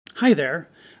Hi there,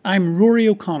 I'm Rory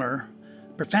O'Connor,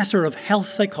 Professor of Health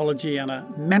Psychology and a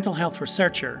mental health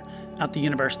researcher at the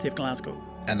University of Glasgow.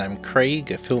 And I'm Craig,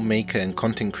 a filmmaker and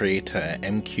content creator at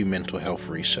MQ Mental Health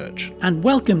Research. And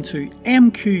welcome to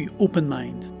MQ Open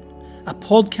Mind, a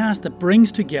podcast that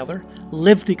brings together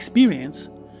lived experience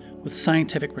with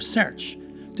scientific research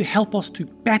to help us to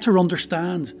better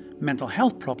understand mental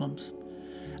health problems.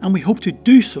 And we hope to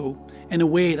do so in a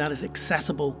way that is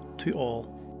accessible to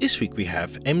all. This week we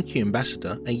have MQ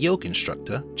Ambassador and yoga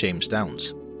instructor James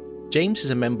Downs. James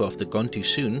is a member of the Gone Too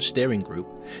Soon steering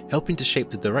group, helping to shape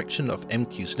the direction of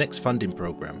MQ's next funding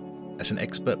program as an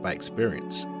expert by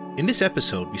experience. In this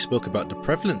episode, we spoke about the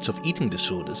prevalence of eating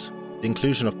disorders, the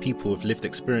inclusion of people with lived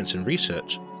experience in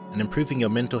research, and improving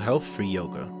your mental health through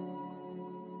yoga.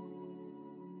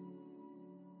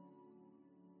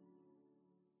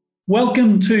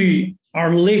 Welcome to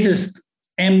our latest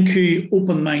MQ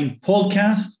Open Mind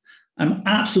podcast. I'm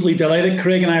absolutely delighted.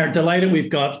 Craig and I are delighted. We've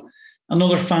got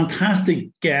another fantastic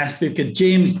guest. We've got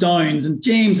James Downs, and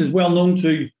James is well known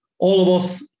to all of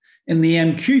us in the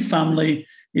MQ family.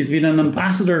 He's been an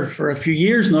ambassador for a few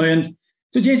years now. And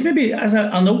so, James, maybe as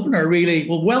an opener, really,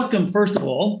 well, welcome, first of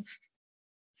all.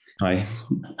 Hi.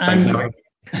 Thanks for having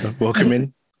me. Welcome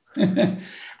in.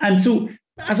 And so,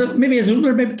 as an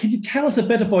opener, maybe can you tell us a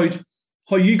bit about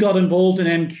how you got involved in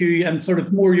MQ and sort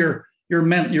of more your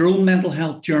own mental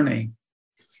health journey?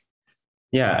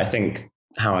 Yeah, I think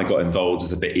how I got involved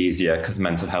is a bit easier because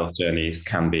mental health journeys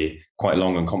can be quite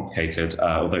long and complicated,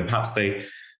 although perhaps they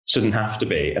shouldn't have to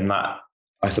be. And that,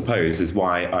 I suppose, is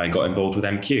why I got involved with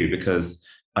MQ, because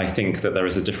I think that there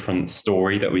is a different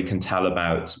story that we can tell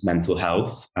about mental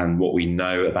health, and what we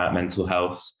know about mental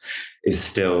health is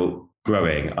still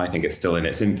growing. I think it's still in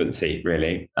its infancy,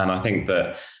 really. And I think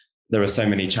that there are so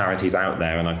many charities out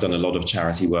there, and I've done a lot of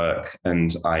charity work,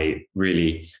 and I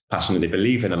really passionately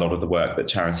believe in a lot of the work that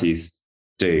charities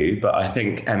do. But I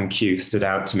think MQ stood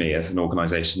out to me as an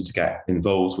organisation to get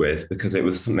involved with because it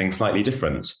was something slightly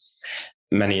different.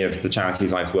 Many of the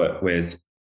charities I've worked with,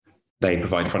 they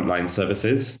provide frontline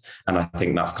services. And I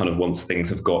think that's kind of once things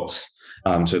have got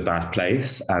to a bad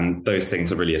place, and those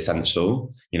things are really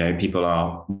essential. You know, people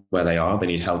are where they are, they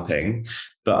need helping.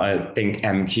 But I think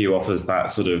MQ offers that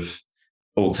sort of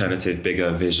alternative, bigger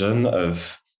vision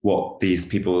of what these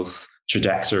people's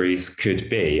trajectories could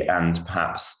be. And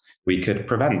perhaps we could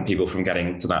prevent people from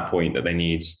getting to that point that they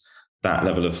need that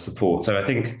level of support. So I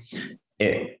think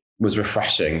it was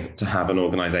refreshing to have an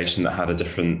organization that had a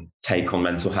different take on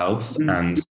mental health. Mm-hmm.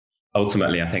 And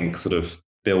ultimately, I think sort of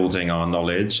building our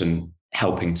knowledge and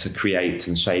helping to create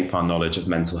and shape our knowledge of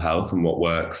mental health and what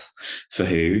works for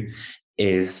who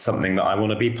is something that I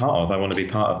want to be part of. I want to be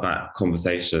part of that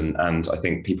conversation. And I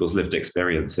think people's lived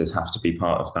experiences have to be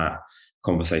part of that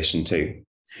conversation too.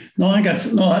 I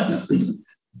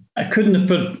couldn't have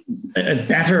put it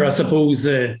better, I suppose,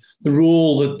 the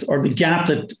role that, or the gap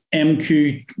that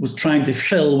MQ was trying to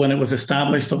fill when it was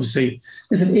established. Obviously,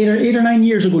 is it eight or 9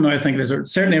 years ago now? I think it is, or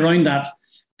certainly around that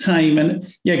time.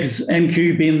 And yeah, because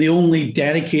MQ being the only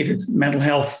dedicated mental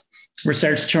health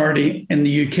research charity in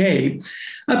the UK.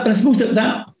 But I suppose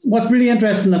that what's really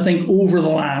interesting, I think, over the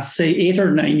last, say, 8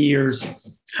 or 9 years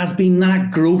has been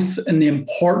that growth in the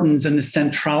importance and the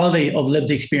centrality of lived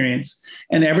experience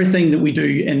in everything that we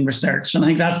do in research. And I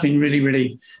think that's been really,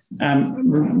 really,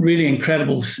 really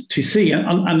incredible to see.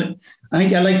 And I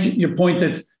think I like your point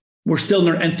that we're still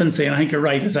in our infancy. And I think you're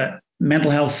right, as a mental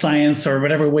health science or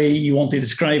whatever way you want to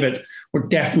describe it, we're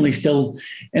definitely still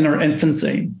in our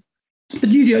infancy. But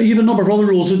you have a number of other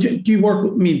roles. So do you work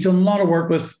with me? Done a lot of work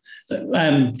with,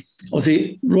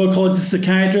 obviously, Royal College of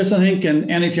Psychiatrists, I think, and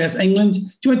NHS England. Do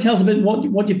you want to tell us a bit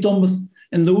what you've done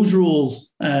in those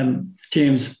roles,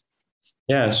 James?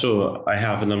 Yeah, sure. I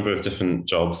have a number of different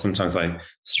jobs. Sometimes I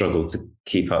struggle to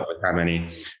keep up with how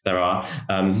many there are.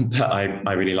 But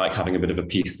I really like having a bit of a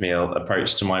piecemeal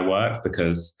approach to my work,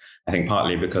 because I think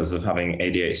partly because of having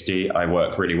ADHD, I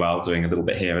work really well doing a little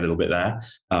bit here, a little bit there,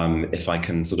 if I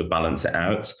can sort of balance it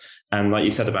out. And like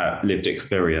you said about lived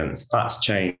experience, that's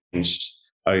changed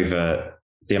over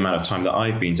the amount of time that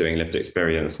I've been doing lived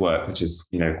experience work, which is,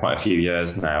 quite a few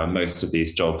years now. And most of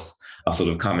these jobs are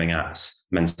sort of coming at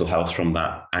mental health from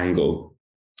that angle.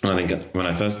 And I think when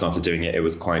I first started doing it, it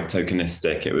was quite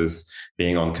tokenistic. It was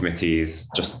being on committees,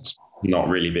 just not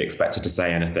really be expected to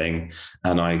say anything.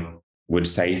 And I would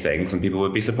say things and people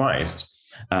would be surprised.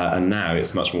 And now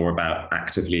it's much more about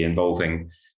actively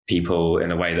involving people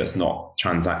in a way that's not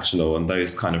transactional. And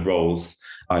those kind of roles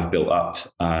I've built up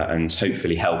and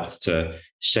hopefully helped to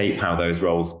shape how those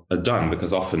roles are done,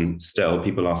 because often still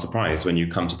people are surprised when you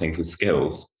come to things with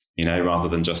skills. rather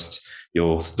than just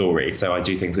your story. So I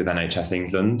do things with NHS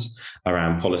England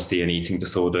around policy and eating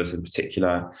disorders in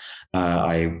particular.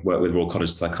 I work with Royal College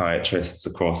psychiatrists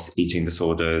across eating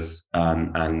disorders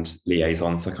and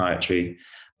liaison psychiatry.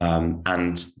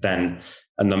 And then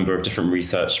a number of different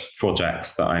research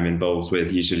projects that I'm involved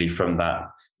with, usually from that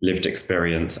lived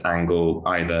experience angle,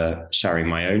 either sharing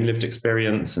my own lived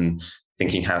experience and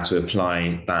thinking how to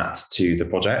apply that to the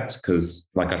project. Because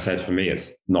like I said, for me,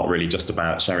 it's not really just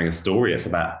about sharing a story, it's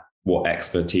about what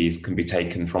expertise can be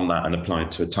taken from that and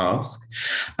applied to a task.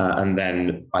 And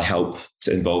then I help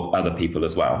to involve other people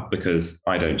as well, because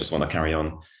I don't just want to carry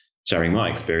on sharing my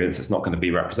experience. It's not going to be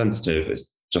representative.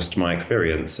 It's just my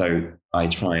experience. So I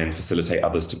try and facilitate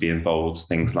others to be involved,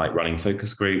 things like running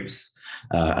focus groups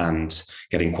and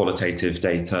getting qualitative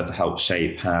data to help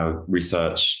shape how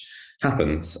research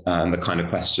happens and the kind of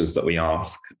questions that we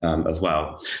ask as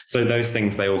well. So those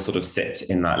things, they all sort of sit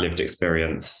in that lived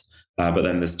experience. But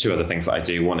then there's two other things that I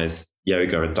do. One is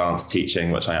yoga and dance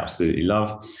teaching, which I absolutely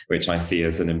love, which I see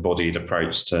as an embodied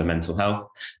approach to mental health.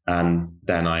 And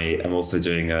then I am also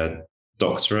doing a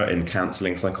doctorate in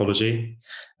counselling psychology,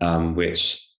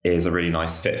 which is a really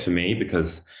nice fit for me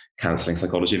because counselling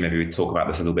psychology, maybe we talk about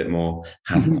this a little bit more,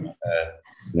 has an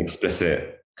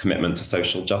explicit commitment to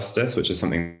social justice, which is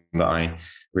something that I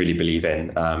really believe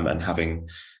in, and having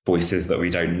voices that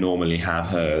we don't normally have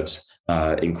heard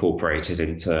incorporated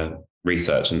into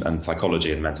research and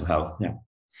psychology and mental health. Yeah.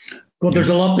 Well, there's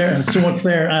a lot there, so much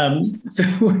there.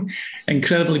 So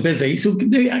incredibly busy. So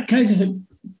can I just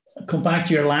come back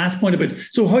to your last point about,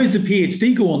 so how's the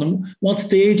PhD going? And what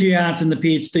stage are you at in the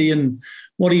PhD and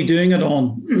what are you doing it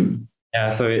on?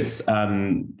 Yeah, so it's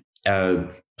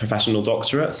a professional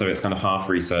doctorate. So it's kind of half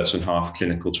research and half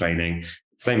clinical training.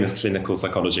 Same with clinical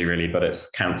psychology, really, but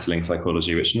it's counselling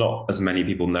psychology, which not as many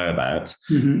people know about.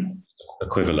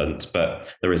 Equivalent,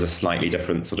 but there is a slightly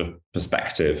different sort of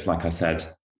perspective. Like I said,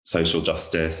 social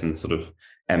justice and sort of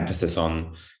emphasis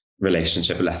on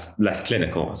relationship, less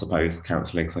clinical, I suppose,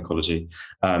 counselling psychology.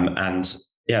 And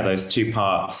yeah, those two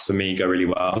parts for me go really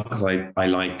well because I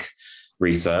like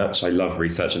research. I love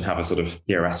research and have a sort of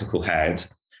theoretical head,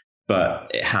 but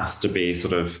it has to be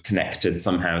sort of connected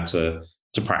somehow to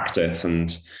practice,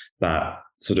 and that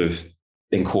sort of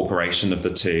incorporation of the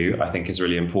two, I think, is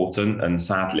really important. And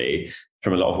sadly,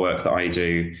 from a lot of work that I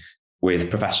do with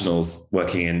professionals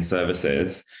working in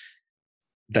services,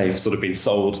 they've sort of been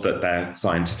sold that they're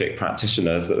scientific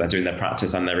practitioners, that they're doing their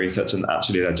practice and their research, and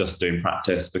actually they're just doing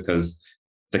practice because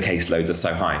the caseloads are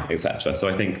so high, etc. So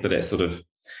I think that it's sort of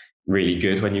really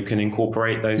good when you can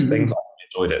incorporate those things. I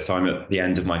enjoyed it. So I'm at the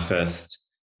end of my first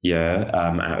year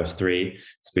out of 3.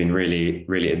 It's been really,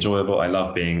 really enjoyable. I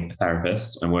love being a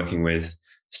therapist. I'm working with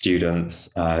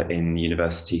students in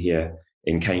university here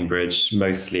in Cambridge,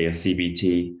 mostly a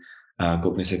CBT,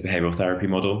 cognitive behavioral therapy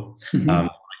model. Right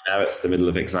now it's the middle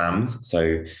of exams.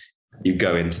 So you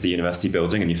go into the university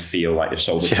building and you feel like your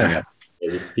shoulders coming up.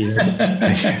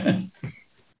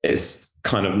 It's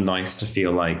kind of nice to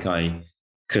feel like I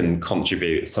can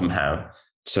contribute somehow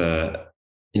to,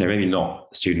 maybe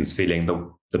not students feeling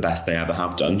the best they ever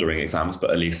have done during exams,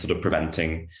 but at least sort of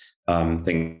preventing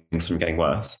things from getting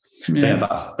worse. So yeah,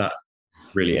 that's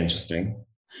really interesting.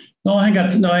 I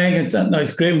think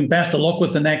it's great. Best of luck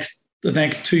with the next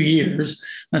 2 years.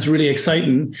 That's really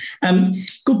exciting.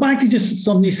 Go back to just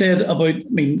something you said about,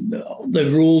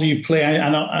 the role you play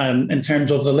in terms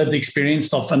of the lived experience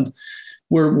stuff, and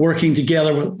we're working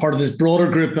together with part of this broader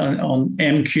group on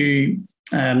MQ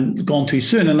Gone Too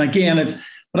Soon. And again,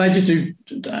 I think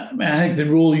the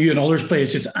role you and others play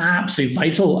is just absolutely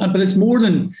vital. But it's more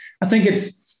than, I think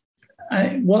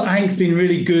what I think has been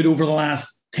really good over the last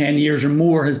 10 years or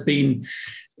more has been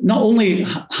not only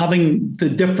having the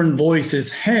different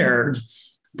voices heard,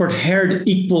 but heard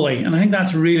equally. And I think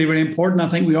that's really, really important. I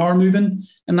think we are moving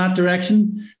in that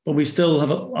direction, but we still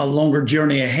have a longer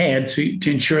journey ahead to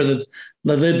ensure that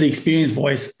the lived experience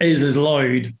voice is as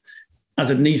loud as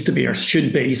it needs to be or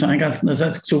should be. So I think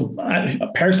that's so.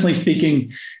 Personally speaking,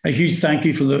 a huge thank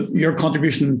you for your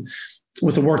contribution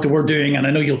with the work that we're doing, and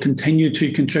I know you'll continue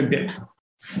to contribute.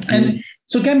 And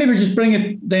so again, maybe just bring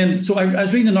it then. So I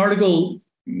was reading an article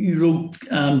you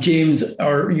wrote, James,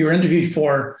 or you were interviewed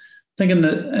for, I think in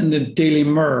the Daily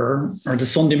Mirror or the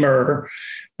Sunday Mirror.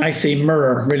 I say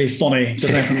mirror, really funny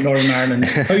because I'm from Northern Ireland.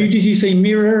 Did you say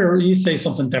mirror or you say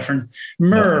something different?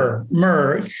 Mirror.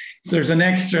 So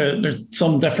there's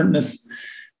some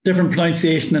different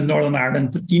pronunciation in Northern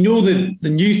Ireland, but you know the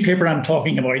newspaper I'm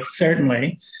talking about,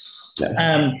 certainly.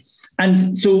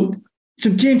 And so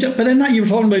James, but in that you were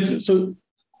talking about, so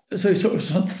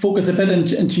focus a bit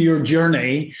into your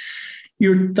journey.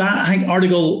 that I think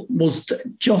article was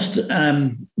just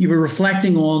you were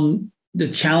reflecting on the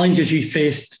challenges you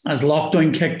faced as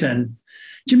lockdown kicked in.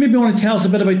 Do you maybe want to tell us a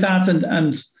bit about that,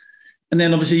 and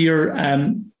then obviously your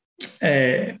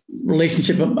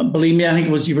relationship with bulimia? I think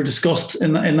it was you were discussed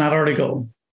in that article.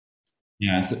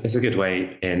 Yeah, it's a good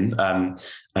way in. I'm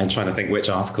trying to think which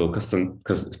article, because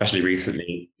especially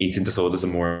recently, eating disorders are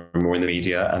more and more in the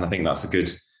media, and I think that's a good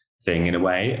thing in a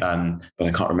way. But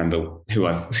I can't remember who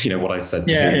I, what I said.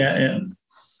 Yeah.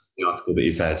 The article that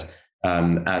you said,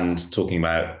 and talking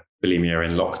about bulimia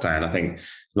in lockdown. I think,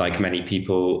 like many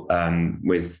people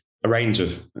with a range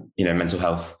of mental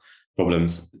health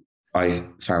problems, I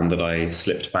found that I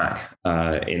slipped back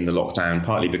in the lockdown,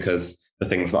 partly because the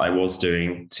things that I was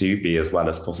doing to be as well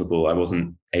as possible, I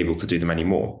wasn't able to do them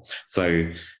anymore. So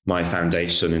my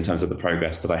foundation in terms of the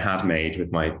progress that I had made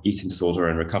with my eating disorder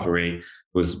and recovery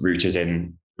was rooted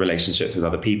in relationships with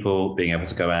other people, being able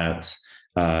to go out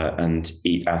and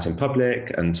eat out in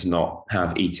public, and to not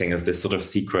have eating as this sort of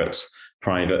secret,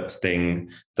 private thing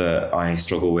that I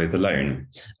struggle with alone.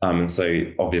 And so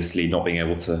obviously not being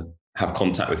able to have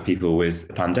contact with people with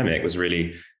a pandemic was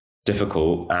really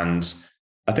difficult. And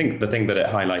I think the thing that it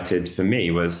highlighted for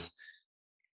me was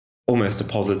almost a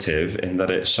positive, in that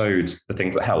it showed the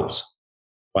things that helped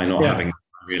by not having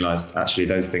realized actually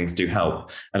those things do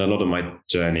help. And a lot of my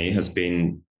journey has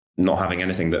been not having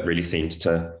anything that really seemed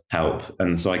to help.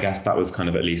 And so I guess that was kind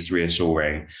of at least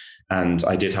reassuring. And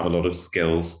I did have a lot of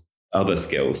other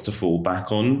skills to fall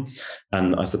back on.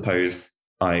 And I suppose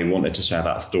I wanted to share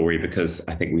that story because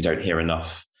I think we don't hear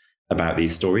enough about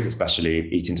these stories, especially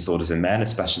eating disorders in men,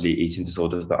 especially eating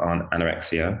disorders that aren't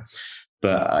anorexia.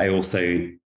 But I also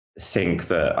think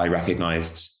that I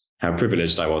recognized how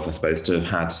privileged I was, I suppose, to have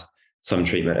had some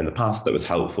treatment in the past that was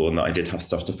helpful, and that I did have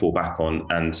stuff to fall back on.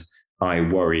 And I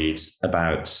worried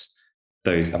about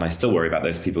those, and I still worry about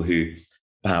those people who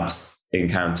perhaps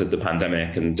encountered the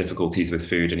pandemic and difficulties with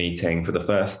food and eating for the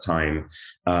first time.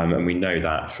 And we know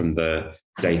that from the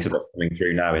data that's coming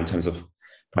through now in terms of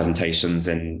presentations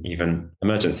in even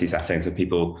emergency settings of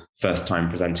people first time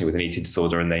presenting with an eating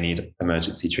disorder and they need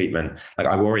emergency treatment. Like,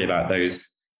 I worry about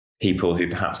those people who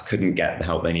perhaps couldn't get the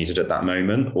help they needed at that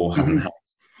moment, or haven't had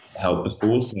help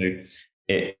before. So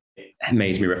it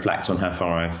made me reflect on how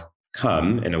far I've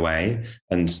come in a way.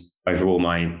 And overall,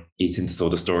 my eating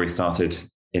disorder story started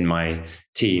in my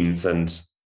teens and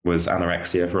was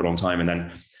anorexia for a long time, and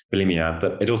then bulimia.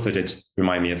 But it also did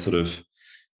remind me of sort of,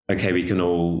 okay, we can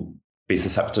all be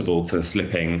susceptible to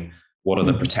slipping. What are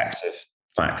the protective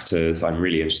factors? I'm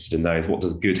really interested in those. What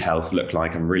does good health look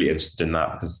like? I'm really interested in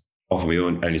that, because often we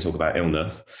only talk about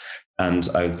illness. And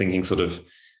I was thinking sort of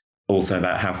also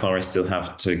about how far I still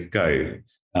have to go.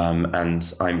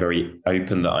 And I'm very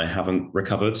open that I haven't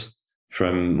recovered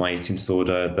from my eating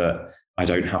disorder, that I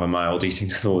don't have a mild eating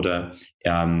disorder.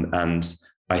 And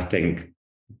I think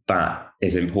that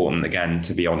is important, again,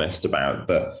 to be honest about,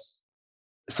 but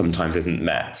sometimes isn't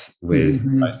met with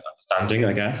most understanding,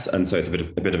 I guess. And so it's a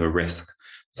bit of a risk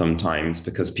sometimes,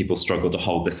 because people struggle to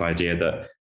hold this idea that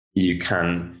you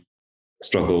can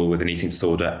struggle with an eating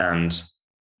disorder and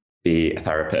be a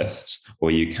therapist,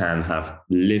 or you can have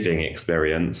living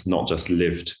experience, not just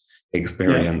lived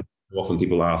experience. Often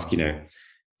people ask,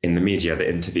 in the media, the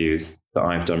interviews that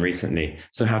I've done recently,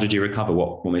 so how did you recover?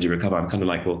 What made you recover? I'm kind of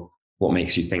like, well, what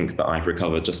makes you think that I've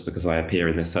recovered just because I appear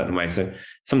in this certain way? So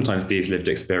sometimes these lived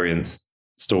experience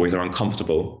stories are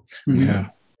uncomfortable. Yeah.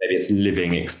 Maybe it's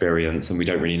living experience and we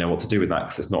don't really know what to do with that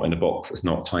because it's not in a box, it's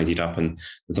not tidied up and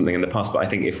something in the past. But I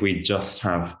think if we just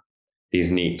have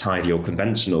these neat, tidy or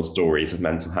conventional stories of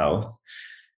mental health,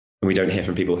 and we don't hear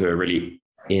from people who are really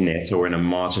in it or in a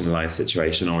marginalized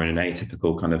situation or in an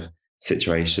atypical kind of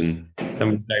situation, then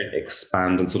we don't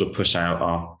expand and sort of push out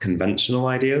our conventional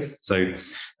ideas. So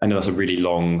I know that's a really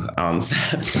long answer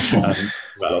about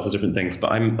lots of different things,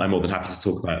 but I'm more than happy to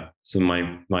talk about some of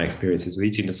my experiences with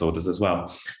eating disorders as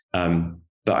well.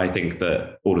 But I think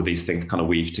that all of these things kind of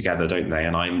weave together, don't they?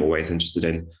 And I'm always interested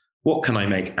in, what can I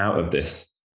make out of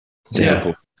this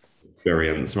difficult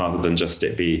experience, rather than just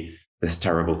it be this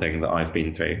terrible thing that I've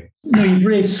been through. No, you've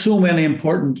raised so many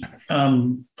important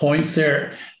points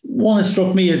there. One that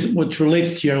struck me is, which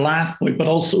relates to your last point, but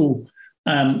also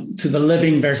to the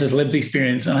living versus lived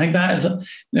experience. And I think that is,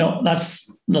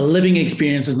 that's the living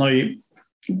experience is now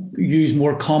used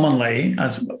more commonly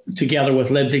as together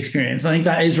with lived experience. I think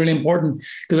that is really important,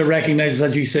 because it recognizes,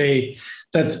 as you say,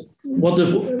 that what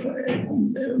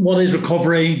is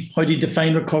recovery? How do you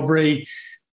define recovery?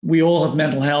 We all have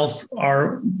mental health,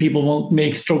 or people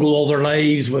may struggle all their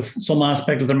lives with some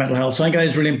aspect of their mental health. So I think that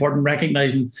is really important,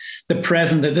 recognizing the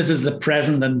present, that this is the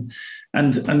present, and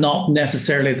and not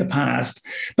necessarily the past.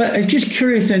 But I'm just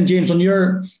curious then, James, on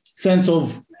your sense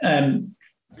of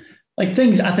like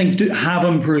things I think have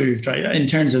improved, right, in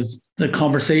terms of the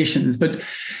conversations. But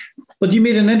you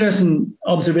made an interesting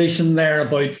observation there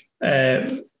about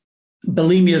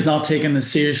bulimia is not taken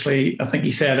as seriously, I think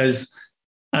you said, as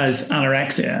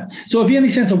anorexia. So have you any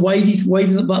sense of why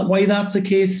that's the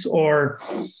case, or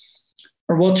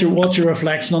what's your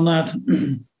reflection on that?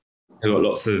 There got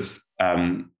lots of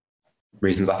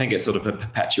reasons. I think it's sort of a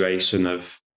perpetuation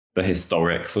of the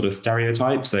historic sort of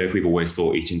stereotype. So if we've always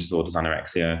thought eating disorders,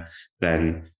 anorexia,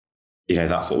 then,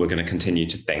 that's what we're going to continue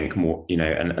to think more,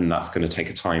 and that's going to take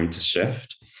a time to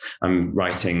shift. I'm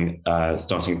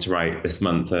starting to write this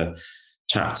month a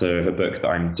chapter of a book that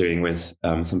I'm doing with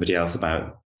somebody else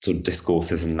about sort of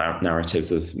discourses and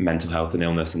narratives of mental health and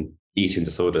illness and eating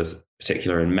disorders,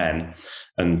 particularly in men.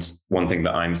 And one thing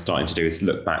that I'm starting to do is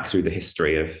look back through the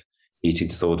history of eating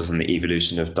disorders and the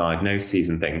evolution of diagnoses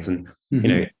and things. And,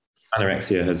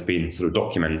 anorexia has been sort of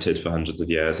documented for hundreds of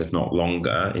years, if not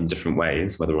longer, in different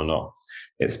ways, whether or not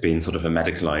it's been sort of a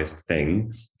medicalized thing.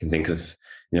 You can think of,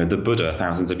 the Buddha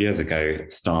thousands of years ago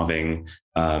starving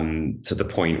to the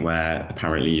point where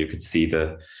apparently you could see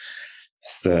the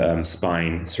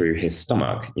spine through his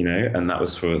stomach, and that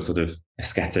was for sort of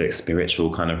ascetic,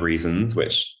 spiritual kind of reasons,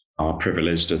 which are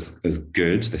privileged as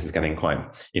good. This is getting quite,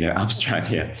 abstract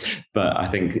here. But I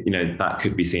think, that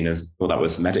could be seen as, well, that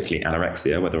was medically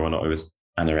anorexia. Whether or not it was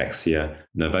anorexia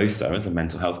nervosa as a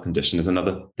mental health condition is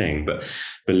another thing. But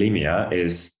bulimia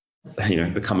is,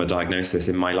 become a diagnosis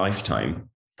in my lifetime.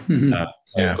 Mm-hmm.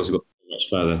 Of course, we've got much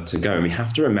further to go. And we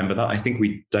have to remember that. I think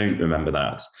we don't remember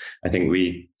that. I think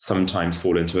we sometimes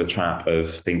fall into a trap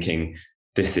of thinking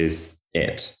this is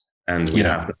it. And we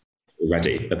have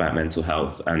already about mental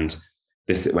health. And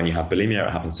this, when you have bulimia,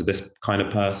 it happens to this kind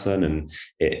of person, and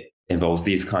it involves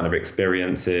these kind of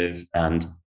experiences, and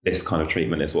this kind of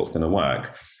treatment is what's going to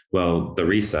work. Well, the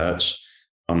research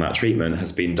on that treatment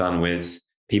has been done with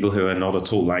people who are not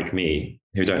at all like me,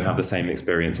 who don't have the same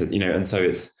experiences, and so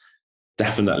it's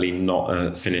definitely not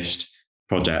a finished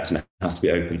project, and it has to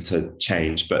be open to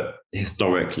change. But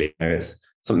historically, it's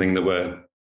something that we're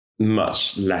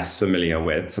much less familiar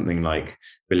with, something like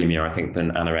bulimia, I think,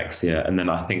 than anorexia. And then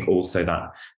I think also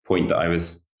that point that I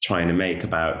was trying to make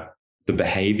about the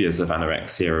behaviors of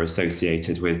anorexia are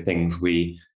associated with things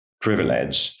we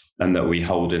privilege and that we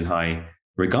hold in high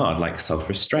regard, like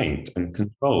self-restraint and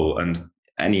control. And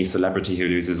any celebrity who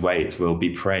loses weight will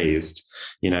be praised,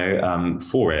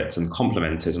 for it and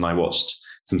complimented. And I watched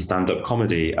some stand-up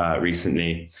comedy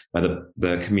recently where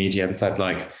the comedian said,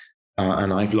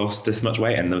 and I've lost this much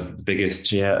weight. And there was the biggest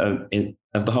cheer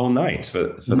of the whole night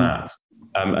for that.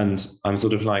 And I'm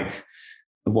sort of like,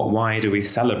 why do we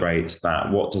celebrate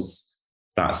that? What does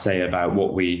that say about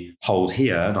what we hold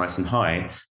here, nice and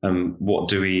high? What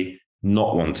do we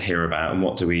not want to hear about? And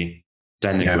what do we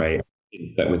denigrate?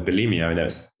 That with bulimia,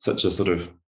 it's such a sort of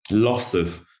loss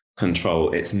of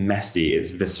control. It's messy,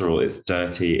 it's visceral, it's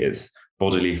dirty, it's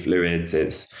bodily fluids,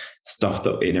 it's stuff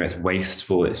that, it's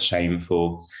wasteful, it's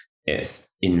shameful.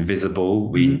 It's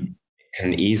invisible. We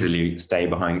can easily stay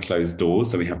behind closed doors,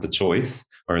 so we have the choice.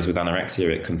 Whereas with anorexia,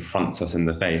 it confronts us in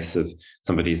the face of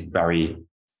somebody's very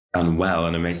unwell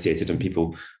and emaciated, and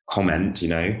people comment,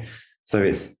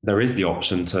 So there is the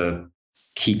option to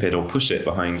keep it or push it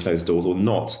behind closed doors, or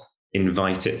not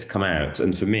invite it to come out.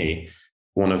 And for me,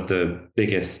 one of the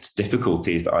biggest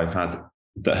difficulties that I've had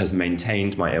that has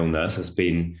maintained my illness has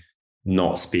been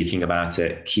not speaking about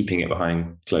it, keeping it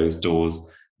behind closed doors,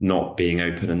 not being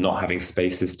open and not having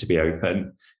spaces to be open.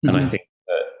 Mm-hmm. And I think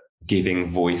that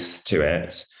giving voice to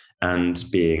it and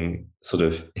being sort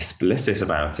of explicit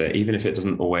about it, even if it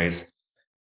doesn't always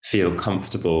feel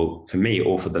comfortable for me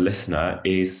or for the listener,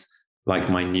 is like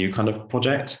my new kind of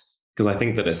project. Because I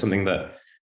think that it's something that,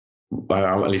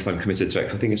 well, at least I'm committed to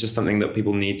it. I think it's just something that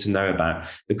people need to know about,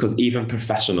 because even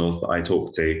professionals that I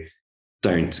talk to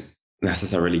don't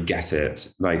necessarily get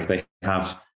it. Like, they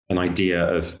have an idea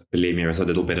of bulimia as a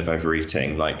little bit of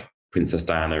overeating, like Princess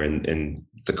Diana in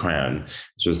The Crown,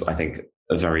 which was, I think,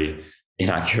 a very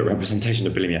inaccurate representation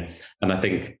of bulimia. And I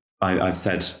think I've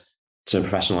said to a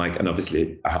professional, and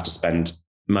obviously I have to spend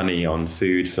money on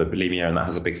food for bulimia, and that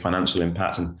has a big financial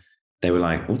impact. And they were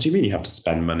like, what do you mean you have to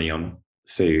spend money on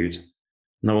food?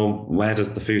 No, where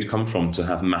does the food come from to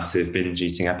have massive binge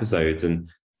eating episodes? And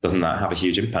doesn't that have a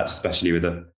huge impact, especially with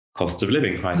a cost of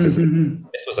living crisis? Mm-hmm.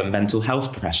 This was a mental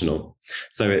health professional.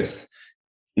 So it's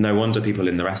no wonder people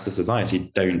in the rest of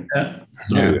society don't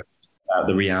know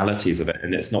the realities of it.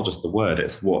 And it's not just the word,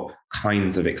 it's what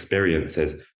kinds of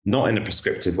experiences, not in a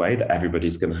prescriptive way that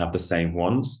everybody's going to have the same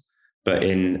ones, but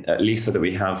in at least so that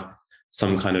we have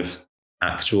some kind of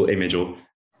actual image or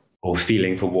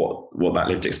feeling for what that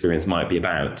lived experience might be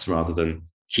about, rather than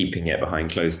keeping it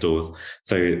behind closed doors.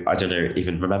 So I don't know,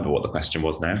 even remember what the question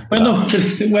was now. Well, no,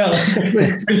 well,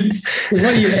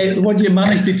 what you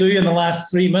managed to do in the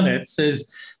last 3 minutes is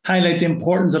highlight the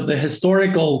importance of the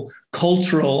historical,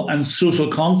 cultural, and social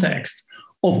context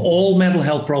of all mental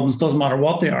health problems, doesn't matter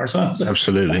what they are. So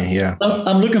absolutely, yeah.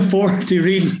 I'm looking forward to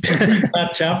reading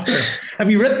that chapter. Have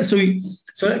you written?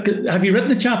 So have you written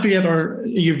the chapter yet, or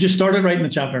you've just started writing the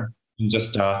chapter? I'm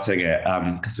just starting it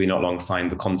because we not long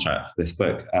signed the contract for this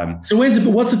book. So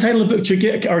what's the title of the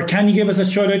book? Or can you give us a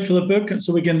shout out for the book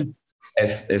so we can?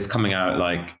 It's coming out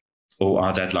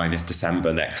our deadline is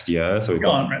December next year. So we've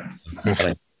got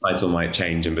the title might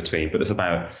change in between, but it's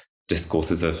about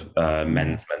discourses of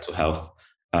men's mental health.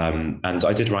 And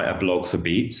I did write a blog for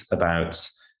Beat about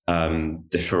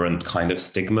different kind of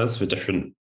stigmas for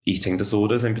different eating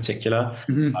disorders in particular.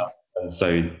 Mm-hmm. And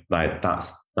so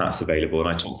that's available. And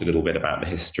I talked a little bit about the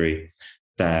history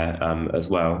there as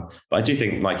well. But I do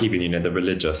think even, the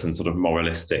religious and sort of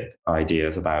moralistic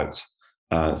ideas about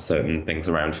certain things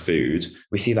around food,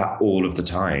 we see that all of the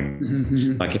time.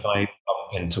 Mm-hmm. Like if I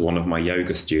bump into one of my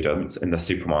yoga students in the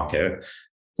supermarket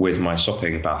with my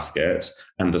shopping basket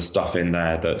and the stuff in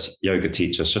there that yoga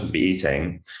teachers shouldn't be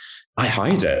eating, I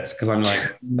hide it because I'm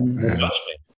like, judge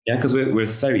me. Yeah, because we're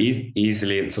so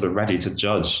easily sort of ready to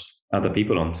judge other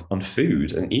people on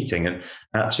food and eating. And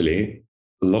actually,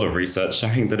 a lot of research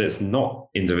showing that it's not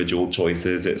individual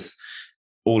choices. It's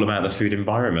all about the food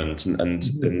environment and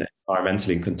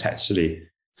environmentally and contextually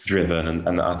driven.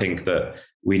 And I think that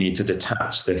we need to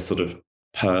detach this sort of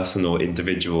personal,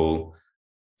 individual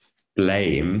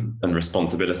blame and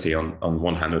responsibility on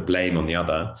one hand, or blame on the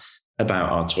other, about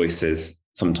our choices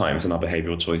sometimes and our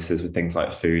behavioral choices with things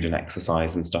like food and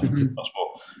exercise and stuff. It's much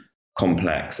more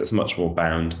complex. It's much more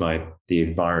bound by the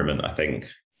environment, I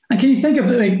think. And can you think of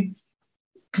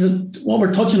because what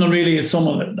we're touching on really is some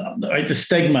of the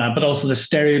stigma, but also the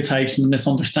stereotypes and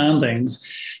misunderstandings.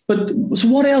 But so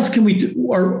what else can we do,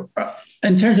 or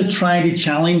in terms of trying to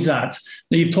challenge that?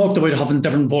 Now, you've talked about having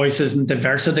different voices and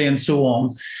diversity and so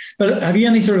on, but have you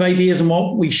any sort of ideas on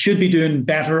what we should be doing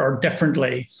better or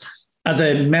differently as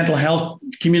a mental health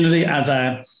community, as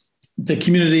the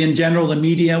community in general, the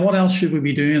media? What else should we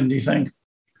be doing, do you think?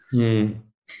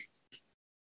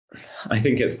 I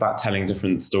think it's that telling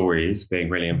different stories being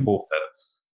really important.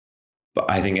 But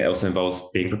I think it also involves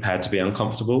being prepared to be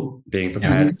uncomfortable, being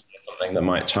prepared to do something that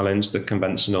might challenge the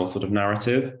conventional sort of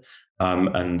narrative,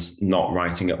 and not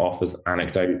writing it off as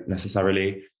anecdote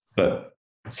necessarily, but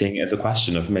seeing it as a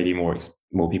question of maybe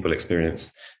more people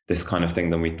experience this kind of thing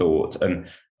than we thought. And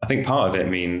I think part of it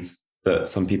means that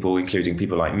some people, including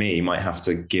people like me, might have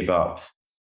to give up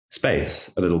space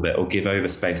a little bit or give over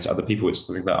space to other people, which is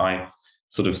something that I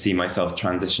sort of see myself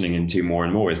transitioning into more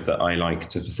and more, is that I like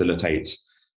to facilitate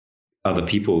other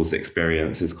people's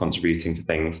experiences contributing to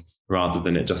things rather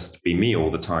than it just be me all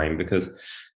the time, because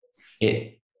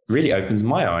it really opens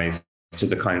my eyes to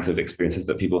the kinds of experiences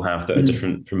that people have that are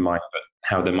different from mine, but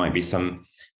how there might be some,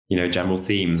 general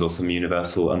themes or some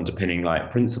universal underpinning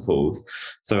principles.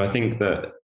 So I think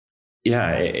that,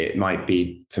 it might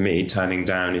be for me turning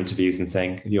down interviews and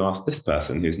saying, have you asked this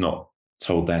person who's not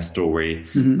told their story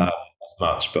as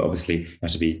much? But obviously you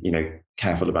have to be,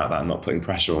 careful about that and not putting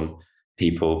pressure on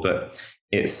people. But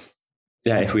it's,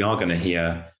 if we are going to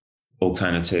hear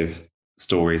alternative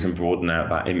stories and broaden out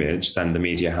that image, then the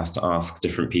media has to ask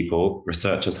different people.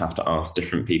 Researchers have to ask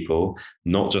different people,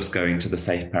 not just going to the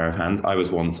safe pair of hands. I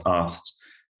was once asked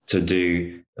to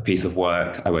do a piece of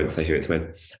work. I won't say who it's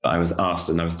with, but I was asked,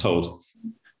 and I was told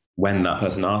when that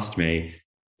person asked me,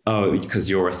 oh, because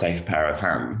you're a safe pair of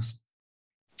hands.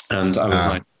 And I was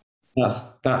like,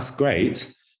 that's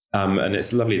great. And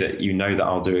it's lovely that that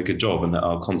I'll do a good job and that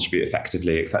I'll contribute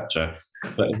effectively, etc.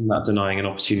 But isn't that denying an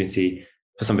opportunity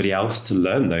for somebody else to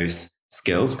learn those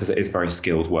skills? Because it is very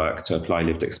skilled work to apply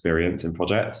lived experience in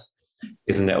projects.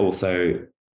 Isn't it also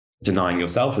denying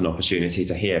yourself an opportunity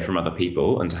to hear from other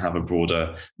people and to have a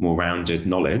broader, more rounded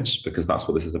knowledge? Because that's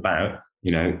what this is about,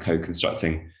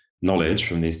 co-constructing knowledge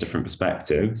from these different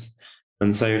perspectives.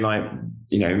 And so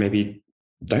maybe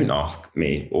don't ask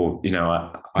me, or,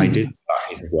 I did that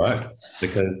piece of work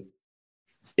because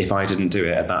if I didn't do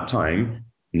it at that time,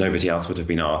 nobody else would have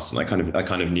been asked. And I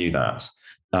kind of knew that.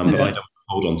 But I don't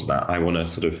hold on to that. I want to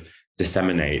sort of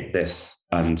disseminate this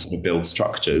and sort of build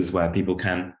structures where people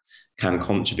can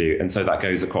contribute. And so that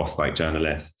goes across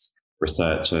journalists,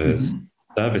 researchers,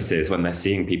 services, when they're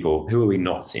seeing people. Who are we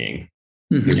not seeing?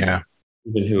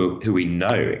 Even who we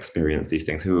know experience these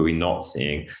things, who are we not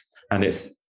seeing? And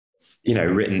it's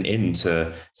written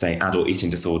into, say, adult eating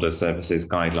disorder services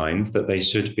guidelines that they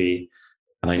should be,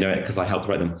 and I know it because I helped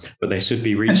write them, but they should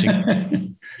be reaching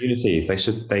communities. They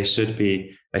should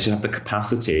have the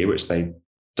capacity, which they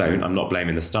don't. I'm not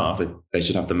blaming the staff. They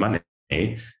should have the money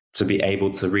to be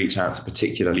able to reach out to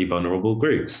particularly vulnerable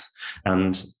groups.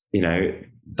 And,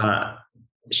 that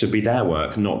should be their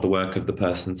work, not the work of the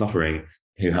person suffering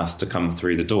who has to come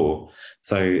through the door.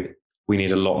 So we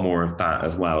need a lot more of that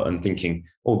as well. And thinking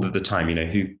all of the time,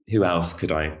 who else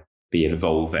could I be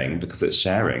involving? Because it's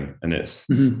sharing and it's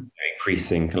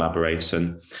increasing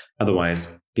collaboration.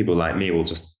 Otherwise, people like me will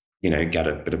just, get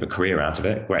a bit of a career out of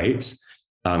it. Great.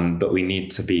 But we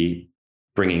need to be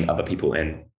bringing other people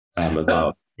in as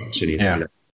well. Yeah.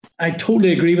 I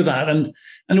totally agree with that. And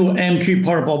I know MQ,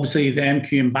 part of obviously the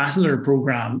MQ Ambassador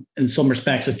program in some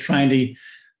respects is trying to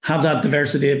have that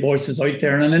diversity of voices out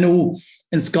there. And I know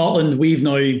in Scotland, we've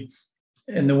now,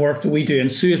 in the work that we do in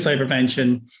suicide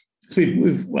prevention, so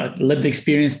we've a lived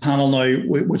experience panel now,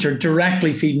 which are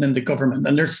directly feeding into government,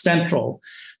 and they're central.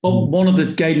 But one of the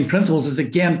guiding principles is,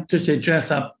 again, just to address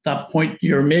that point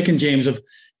you're making, James, of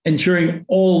ensuring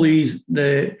all these,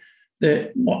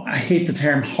 I hate the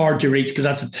term hard to reach, because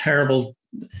that's a terrible,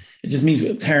 it just means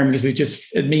a term because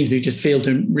it means we just fail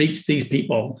to reach these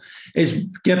people, is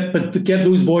get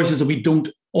those voices that we don't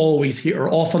always hear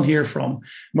or often hear from.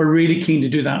 We're really keen to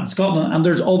do that in Scotland. And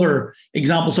there's other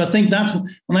examples. So I think that's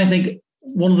when I think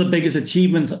one of the biggest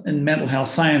achievements in mental health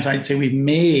science, I'd say we've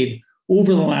made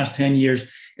over the last 10 years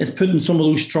is putting some of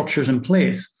those structures in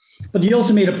place. But you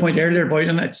also made a point earlier about,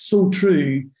 and it's so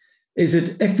true, is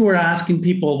that if we're asking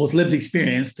people with lived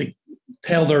experience to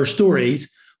tell their stories,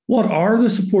 what are the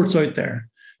supports out there?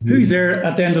 Who's there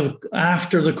at the end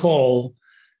after the call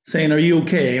saying, are you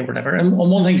okay, or whatever? And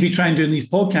one of the things we try and do in these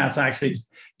podcasts actually is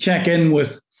check in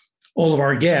with all of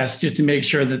our guests just to make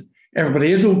sure that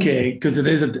everybody is okay, because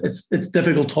it's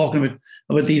difficult talking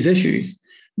about these issues.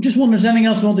 I'm just wondering, is there anything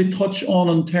else we want to touch on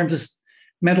in terms of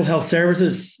mental health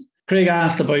services? Craig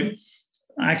asked about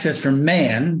access for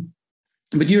men,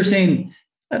 but you're saying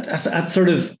at sort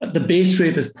of the base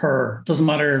rate is doesn't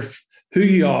matter who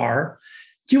you are.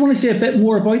 Do you want to say a bit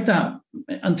more about that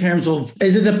in terms of,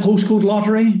 is it a postcode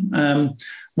lottery?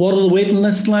 What are the waiting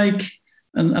lists like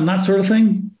and that sort of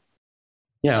thing?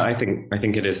 Yeah, I think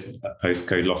it is a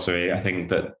postcode lottery. I think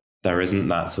that there isn't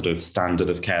that sort of standard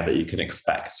of care that you can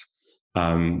expect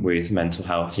with mental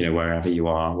health, wherever you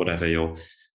are, whatever your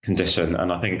condition.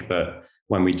 And I think that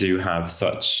when we do have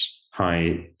such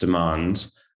high demand,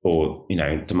 or,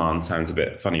 demand sounds a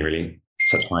bit funny, really,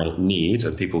 such high need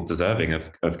of people deserving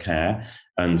of care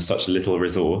and such little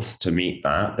resource to meet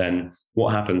that, then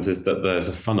what happens is that there's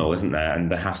a funnel, isn't there?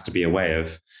 And there has to be a way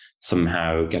of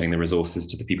somehow getting the resources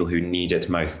to the people who need it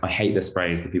most. I hate this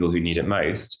phrase, the people who need it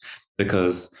most,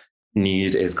 because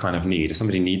need is kind of need. If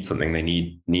somebody needs something, they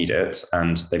need it,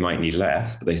 and they might need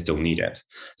less, but they still need it.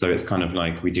 So it's kind of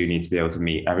like we do need to be able to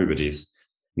meet everybody's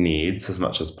needs as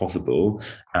much as possible,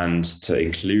 and to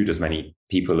include as many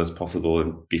people as possible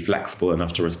and be flexible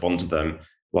enough to respond to them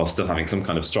while still having some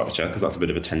kind of structure, because that's a bit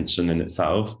of a tension in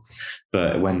itself.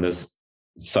 But when there's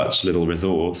such little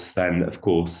resource, then of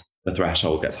course the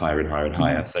threshold gets higher and higher and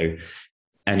higher. So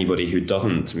anybody who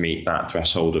doesn't meet that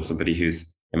threshold of somebody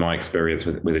who's, in my experience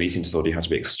with an eating disorder, you have to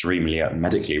be extremely at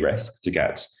medically risk to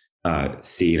get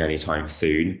seen anytime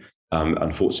soon.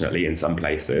 Unfortunately, in some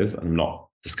places, I'm not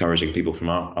discouraging people from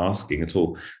asking at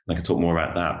all. I can talk more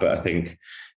about that, but I think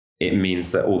it means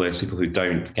that all those people who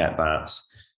don't get that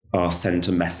are sent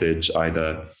a message,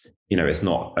 either, it's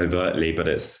not overtly, but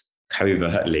it's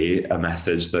covertly a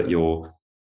message that you're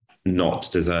not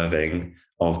deserving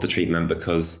of the treatment,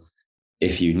 because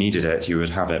if you needed it, you would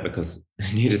have it, because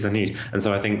need is a need. And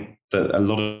so I think that a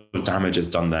lot of damage is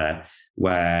done there,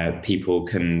 where people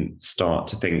can start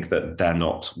to think that they're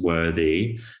not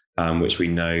worthy, which we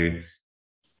know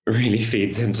really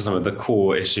feeds into some of the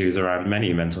core issues around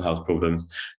many mental health problems,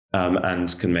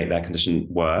 and can make their condition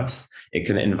worse. It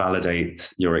can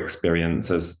invalidate your experience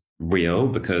as real,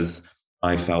 because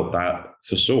I felt that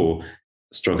for sure.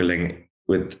 Struggling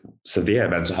with severe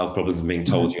mental health problems and being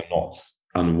told you're not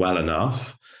unwell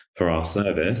enough for our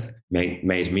service made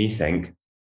me think,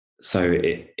 so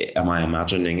am I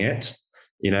imagining it?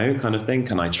 Kind of thing.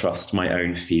 Can I trust my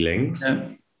own feelings? Yeah.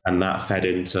 And that fed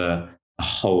into a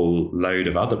whole load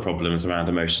of other problems around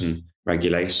emotion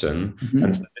regulation.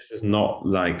 And so this is not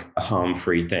like a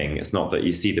harm-free thing. It's not that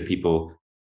you see the people,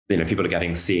 people are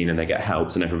getting seen and they get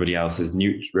helped and everybody else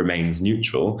remains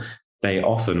neutral. They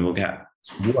often will get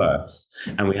worse.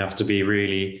 And we have to be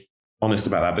really honest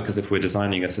about that, because if we're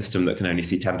designing a system that can only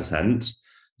see 10%,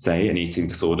 say, in eating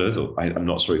disorders, or I'm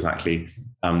not sure exactly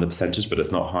the percentage, but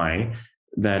it's not high,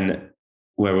 then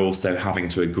we're also having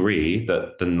to agree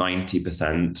that the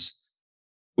 90%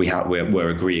 we're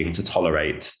agreeing to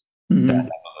tolerate their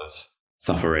level of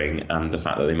suffering and the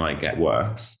fact that they might get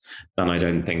worse. And I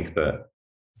don't think that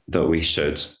we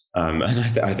should. And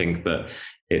I think that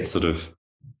it sort of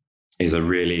is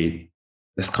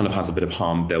this kind of has a bit of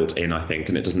harm built in, I think,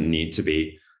 and it doesn't need to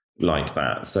be like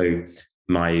that. So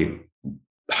my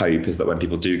hope is that when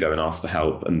people do go and ask for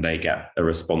help and they get a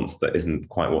response that isn't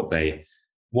quite what they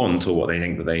want or what they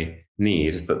think that they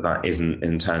need, is that isn't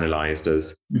internalized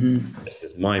as this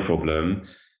is my problem,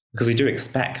 because we do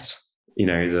expect,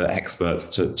 the experts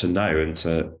to know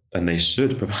and they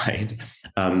should provide.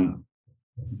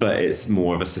 But it's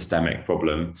more of a systemic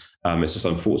problem. It's just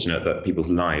unfortunate that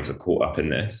people's lives are caught up in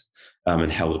this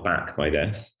and held back by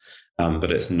this.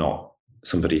 But it's not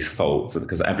somebody's fault,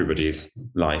 because everybody's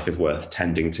life is worth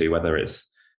tending to, whether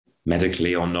it's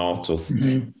medically or not, or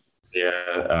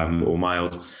or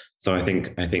mild. So I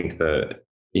think that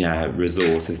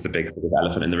resource is the big sort of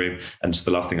elephant in the room. And just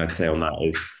the last thing I'd say on that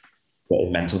is that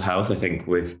in mental health, I think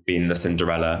we've been the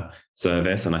Cinderella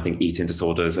service, and I think eating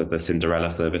disorders are the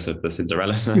Cinderella service of the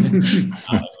Cinderella service.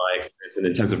 My experience, and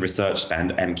in terms of research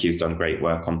spend, MQ's done great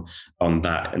work on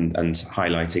that and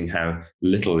highlighting how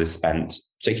little is spent,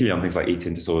 particularly on things like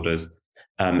eating disorders.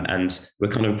 And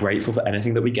we're kind of grateful for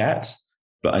anything that we get,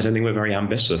 but I don't think we're very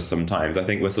ambitious sometimes. I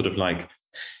think we're sort of like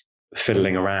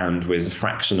fiddling around with a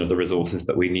fraction of the resources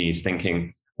that we need,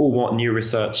 thinking, what new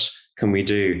research can we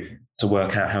do to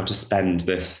work out how to spend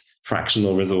this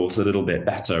fractional resource a little bit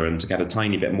better and to get a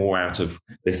tiny bit more out of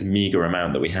this meager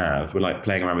amount that we have. We're like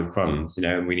playing around with crumbs,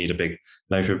 and we need a big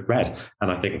loaf of bread.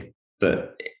 And I think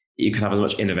that you can have as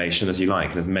much innovation as you like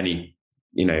and as many,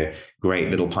 great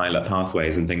little pilot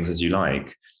pathways and things as you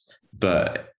like,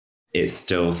 but it's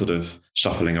still sort of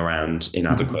shuffling around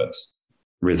inadequate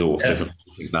resources. Yeah. And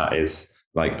I think that is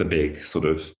like the big sort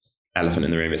of elephant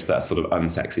in the room. It's that sort of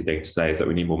unsexy thing to say, is that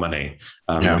we need more money.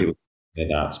 People say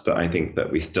that, but I think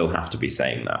that we still have to be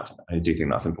saying that. I do think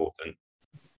that's important.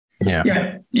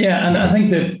 Yeah. And I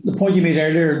think the point you made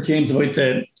earlier, James, about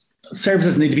the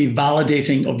services need to be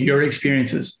validating of your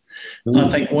experiences. And I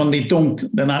think when they don't,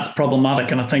 then that's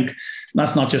problematic. And I think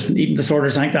that's not just in eating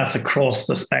disorders. I think that's across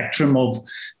the spectrum of,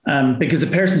 because the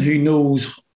person who knows,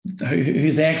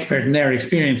 who's the expert in their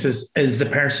experiences is the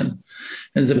person.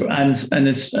 So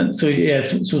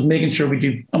making sure we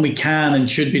do, and we can and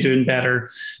should be doing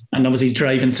better, and obviously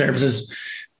driving services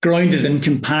grounded in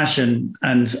compassion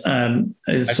and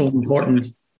is so important.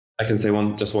 I can say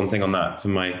one thing on that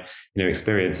from my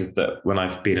experience is that when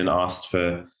I've been and asked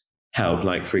for help,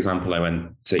 like for example, I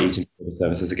went to eating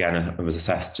services again and I was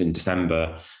assessed in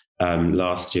December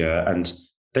last year, and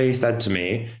they said to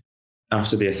me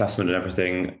after the assessment and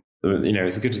everything,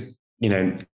 it's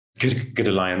a good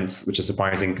alliance, which is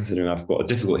surprising considering I've got a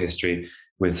difficult history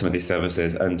with some of these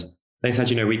services. And they said,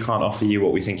 we can't offer you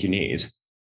what we think you need.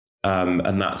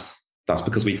 And that's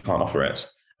because we can't offer it.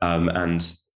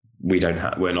 And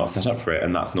we're not set up for it.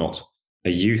 And that's not a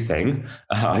you thing.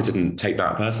 I didn't take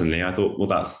that personally. I thought, well,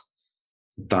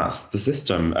 that's the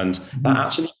system. And that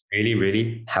actually really,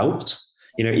 really helped.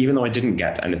 Even though I didn't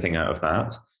get anything out of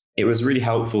that, it was really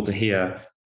helpful to hear,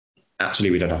 actually,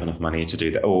 we don't have enough money to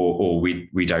do that, or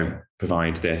we don't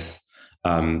provide this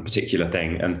particular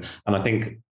thing. And I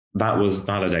think that was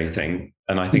validating.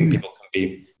 And I think people can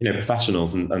be,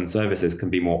 professionals and services can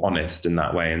be more honest in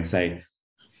that way and say,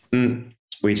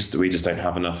 we just don't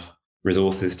have enough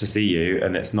resources to see you.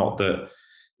 And it's not that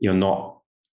you're not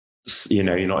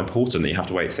important, that you have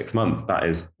to wait 6 months.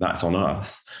 That's on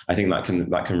us. I think that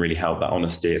can really help, that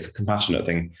honesty. It's a compassionate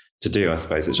thing to do, I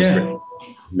suppose. It's just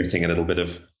admitting a little bit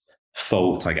of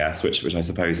fault, I guess, which I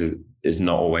suppose is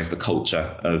not always the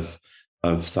culture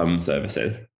of some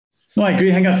services. No, I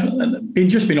agree. I think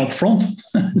that's being upfront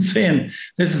and saying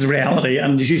this is reality.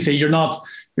 And as you say,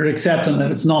 you're accepting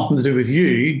that it's nothing to do with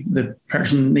you, the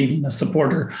person needing the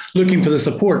support or looking for the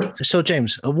support. So,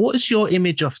 James, what is your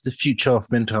image of the future of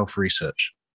mental health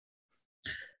research?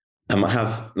 I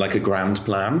have like a grand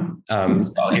plan.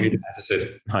 So I'll give you the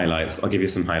edited highlights. I'll give you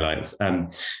some highlights.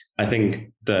 I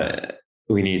think that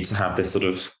we need to have this sort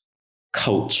of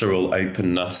cultural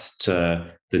openness to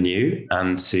the new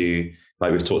and to,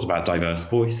 like we've talked about, diverse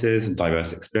voices and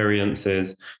diverse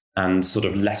experiences, and sort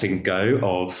of letting go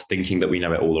of thinking that we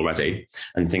know it all already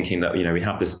and thinking that, we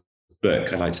have this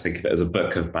book. I like to think of it as a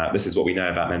book about, this is what we know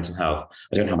about mental health.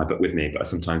 I don't have my book with me, but I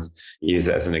sometimes use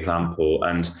it as an example.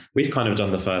 And we've kind of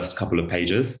done the first couple of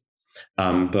pages,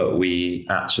 but we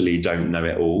actually don't know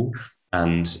it all.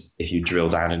 And if you drill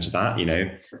down into that,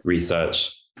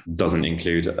 research doesn't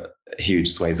include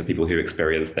huge swathes of people who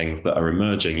experience things that are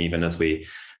emerging, even as we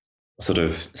sort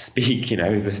of speak,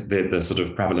 the sort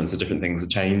of prevalence of different things are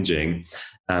changing.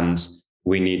 And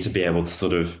we need to be able to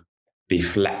sort of be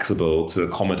flexible to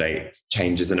accommodate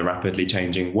changes in a rapidly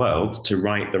changing world, to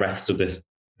write the rest of this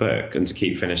book and to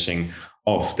keep finishing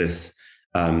off this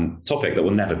topic that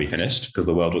will never be finished, because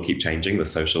the world will keep changing, the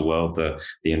social world, the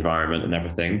environment and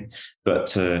everything, but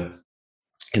to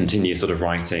continue sort of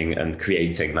writing and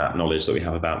creating that knowledge that we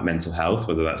have about mental health,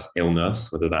 whether that's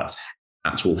illness, whether that's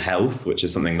actual health, which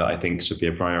is something that I think should be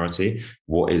a priority.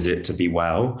 What is it to be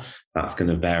well? That's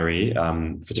going to vary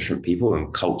for different people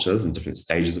and cultures and different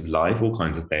stages of life, all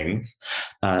kinds of things.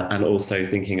 And also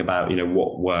thinking about,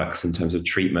 what works in terms of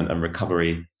treatment and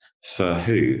recovery for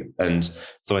who. And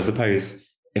so I suppose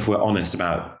if we're honest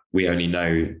about, we only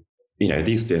know,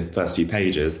 these first few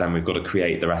pages, then we've got to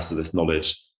create the rest of this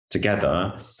knowledge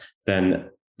together. Then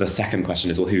the second question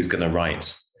is, well, who's going to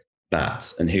write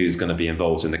that and who's going to be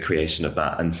involved in the creation of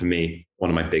that? And for me, one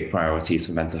of my big priorities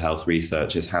for mental health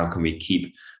research is how can we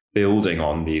keep building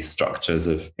on these structures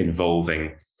of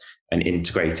involving and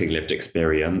integrating lived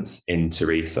experience into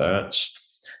research,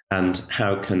 and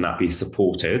how can that be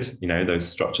supported? Those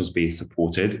structures be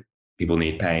supported. People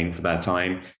need paying for their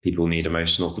time. People need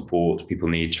emotional support. People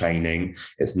need training.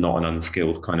 It's not an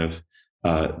unskilled kind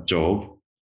of job.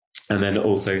 And then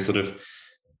also sort of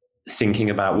thinking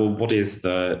about, well, what is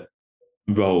the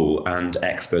role and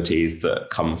expertise that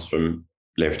comes from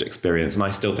lived experience? And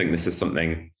I still think this is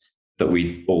something that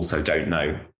we also don't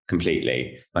know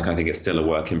completely. Like, I think it's still a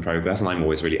work in progress, and I'm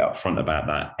always really upfront about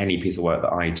that. Any piece of work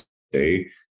that I do,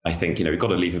 I think, we've got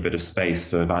to leave a bit of space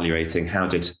for evaluating how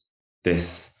did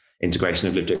this integration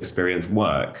of lived experience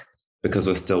work, because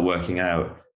we're still working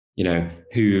out,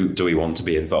 who do we want to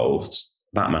be involved?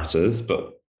 That matters,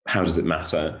 but how does it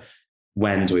matter?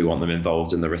 When do we want them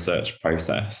involved in the research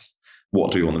process?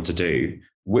 What do we want them to do?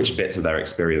 Which bits of their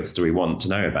experience do we want to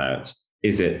know about?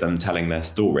 Is it them telling their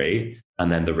story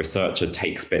and then the researcher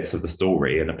takes bits of the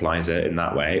story and applies it in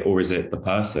that way? Or is it the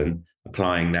person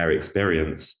applying their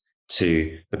experience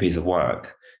to the piece of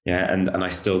work? Yeah. And I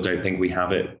still don't think we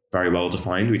have it very well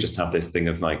defined. We just have this thing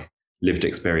of like lived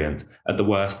experience. At the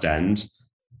worst end,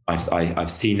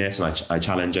 I've seen it and I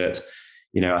challenge it.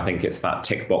 I think it's that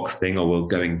tick box thing, or we'll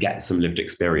go and get some lived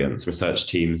experience. Research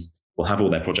teams will have all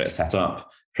their projects set up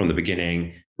from the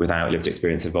beginning without lived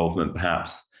experience involvement,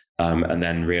 perhaps, and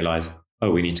then realize,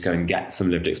 oh, we need to go and get some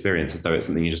lived experience, as though it's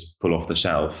something you just pull off the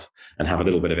shelf and have a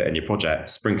little bit of it in your project,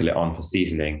 sprinkle it on for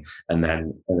seasoning, and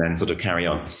then sort of carry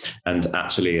on. And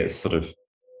actually, it's sort of,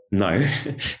 no,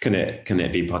 can it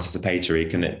be participatory?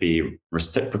 Can it be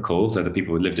reciprocal, so that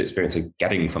people with lived experience are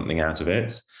getting something out of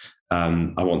it?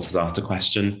 I once was asked a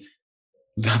question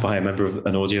by a member of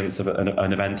an audience of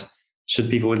an event: should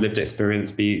people with lived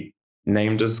experience be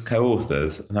named as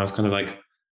co-authors? And I was kind of like,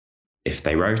 if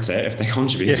they wrote it, if they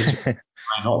contributed,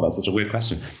 why not? That's such a weird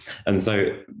question. And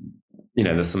so,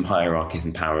 there's some hierarchies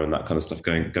and power and that kind of stuff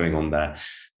going on there.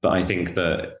 But I think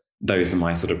that those are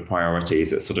my sort of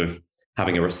priorities. It's sort of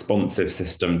having a responsive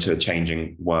system to a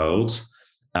changing world,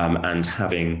 and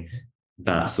having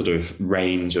that sort of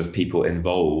range of people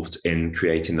involved in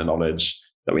creating the knowledge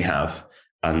that we have.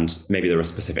 And maybe there are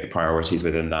specific priorities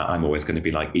within that. I'm always going to be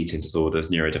like eating disorders,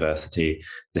 neurodiversity,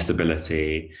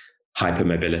 disability,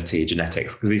 hypermobility,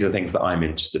 genetics, because these are things that I'm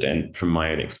interested in from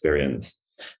my own experience.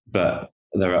 But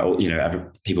there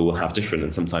are, people will have different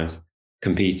and sometimes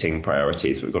competing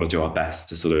priorities, but we've got to do our best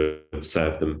to sort of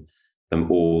serve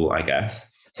them all, I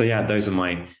guess. So yeah, those are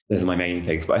my main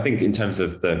things. But I think in terms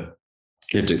of the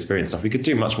lived experience stuff, we could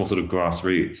do much more sort of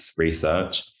grassroots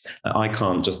research. I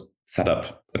can't just set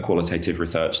up a qualitative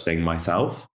research thing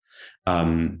myself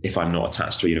if I'm not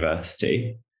attached to a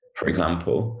university, for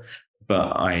example.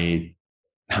 But I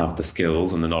have the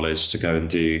skills and the knowledge to go and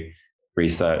do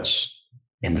research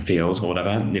in the field or whatever,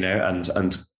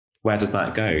 and where does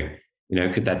that go?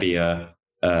 Could there be a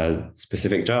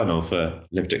specific journal for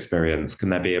lived experience? Can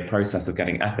there be a process of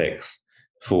getting ethics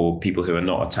for people who are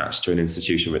not attached to an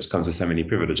institution, which comes with so many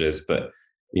privileges, but,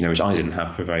 which I didn't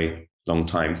have for a very long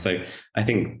time? So I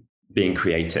think being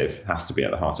creative has to be at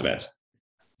the heart of it.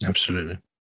 Absolutely.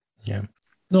 Yeah.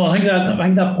 No, I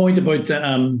think that point about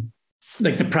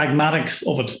the pragmatics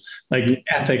of it, like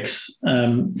ethics,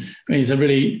 is a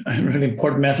really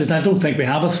important message. And I don't think we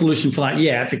have a solution for that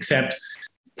yet, except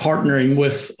partnering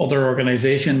with other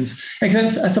organizations.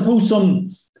 Except I suppose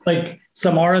some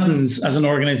Samaritans as an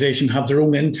organization have their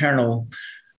own internal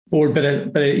board, but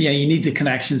you need the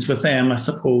connections with them, I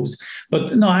suppose.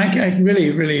 But no, I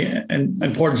really, really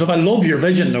important stuff. I love your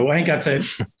vision, though. I think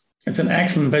that's It's an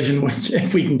excellent vision, which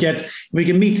if we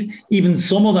can meet even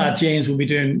some of that, James will be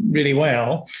doing really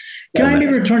well. Can I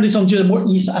maybe return to something more?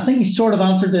 I think you sort of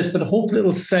answered this, but hopefully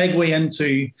it'll segue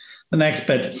into the next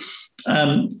bit,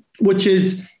 which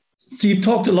is, so you've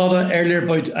talked a lot earlier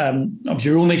about of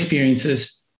your own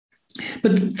experiences,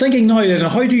 but thinking now,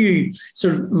 how do you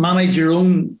sort of manage your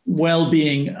own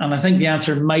well-being? And I think the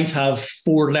answer might have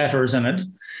 4 letters in it.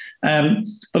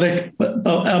 But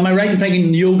am I right in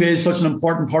thinking yoga is such an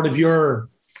important part of your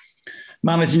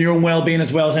managing your own well-being,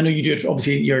 as well as I know you do it,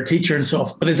 obviously you're a teacher and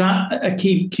stuff, but is that a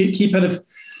key bit of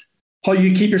how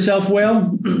you keep yourself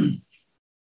well?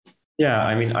 Yeah,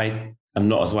 I mean, I am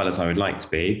not as well as I would like to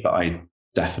be, but I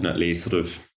definitely sort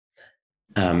of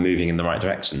moving in the right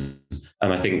direction.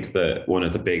 And I think that one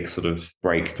of the big sort of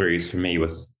breakthroughs for me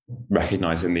was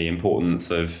recognizing the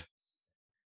importance of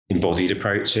embodied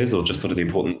approaches, or just sort of the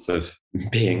importance of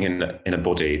being in a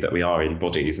body, that we are in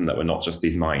bodies and that we're not just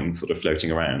these minds sort of floating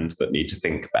around that need to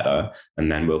think better and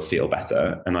then we'll feel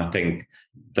better. And I think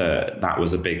that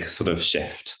was a big sort of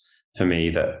shift for me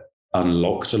that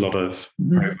unlocked a lot of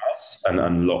progress and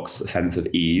unlocked a sense of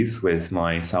ease with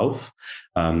myself.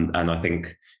 And I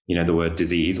think, the word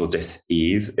disease or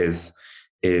dis-ease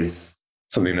is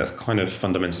something that's kind of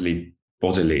fundamentally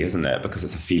bodily, isn't it? Because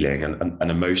it's a feeling,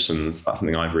 and emotions. That's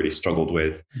something I've really struggled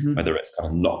with, whether it's kind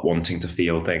of not wanting to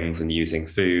feel things and using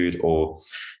food, or,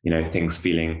 things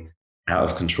feeling out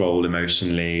of control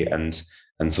emotionally and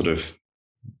sort of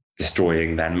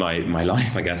destroying then my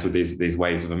life, I guess, with these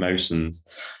waves of emotions,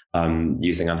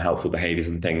 using unhelpful behaviors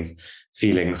and things.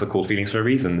 Feelings are called feelings for a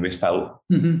reason. We felt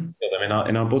them in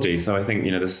our body. So I think,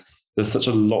 there's such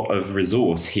a lot of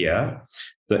resource here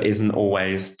that isn't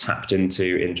always tapped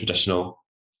into in traditional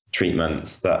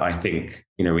treatments, that I think,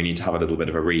 we need to have a little bit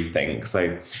of a rethink.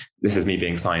 So this is me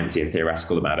being sciencey and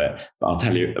theoretical about it, but I'll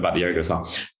tell you about the yoga as well.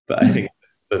 But I think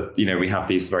that, we have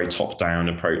these very top-down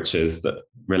approaches that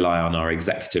rely on our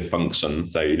executive function.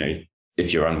 So,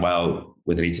 if you're unwell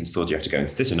with an eating disorder, you have to go and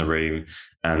sit in a room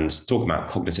and talk about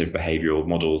cognitive behavioral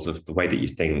models of the way that you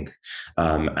think,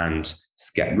 and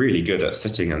get really good at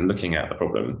sitting and looking at the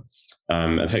problem.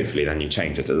 And hopefully then you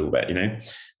change it a little bit,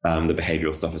 the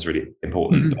behavioral stuff is really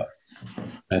important. But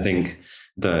I think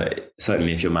that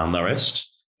certainly if you're malnourished,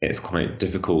 it's quite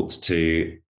difficult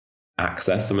to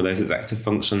access some of those executive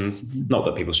functions. Not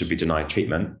that people should be denied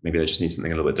treatment. Maybe they just need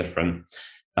something a little bit different.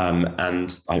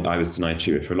 And I was denied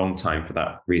treatment for a long time for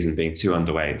that reason, being too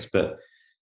underweight. But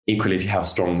equally, if you have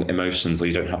strong emotions, or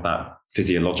you don't have that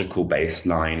physiological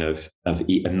baseline of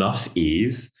enough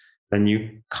ease, then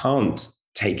you can't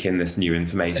take in this new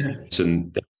information.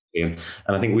 And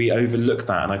I think we overlook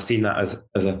that. And I've seen that as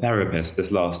a therapist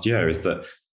this last year, is that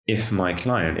if my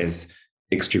client is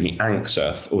extremely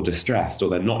anxious or distressed, or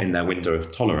they're not in their window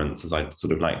of tolerance, as I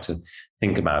sort of like to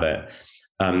think about it,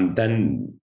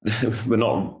 then we're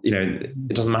not,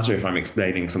 it doesn't matter if I'm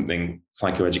explaining something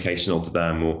psychoeducational to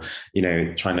them, or,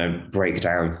 trying to break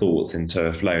down thoughts into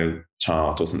a flow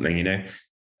chart or something,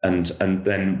 and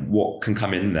then what can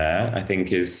come in there, I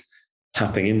think, is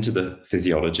tapping into the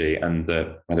physiology and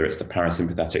whether it's the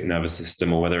parasympathetic nervous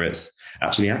system, or whether it's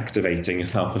actually activating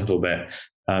yourself a little bit.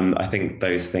 I think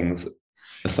those things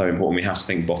are so important. We have to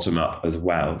think bottom up as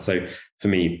well. So for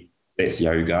me, it's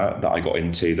yoga that I got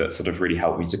into that sort of really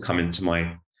helped me to come into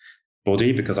my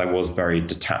body, because I was very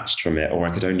detached from it, or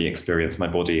I could only experience my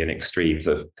body in extremes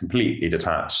of completely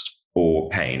detached or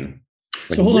pain.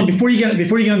 So hold on, before you get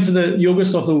into the yoga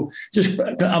stuff, though, just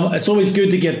it's always good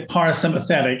to get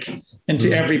parasympathetic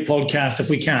into every podcast if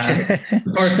we can.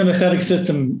 The parasympathetic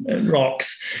system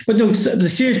rocks. But no, the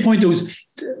serious point though is,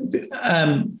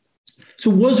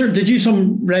 so did you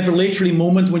some revelatory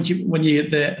moment when you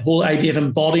the whole idea of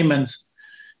embodiment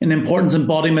and importance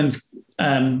embodiment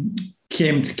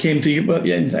came to you, but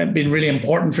it's been really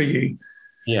important for you?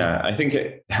 Yeah, I think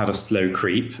it had a slow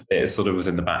creep. It sort of was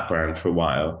in the background for a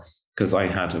while, because I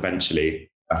had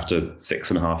eventually, after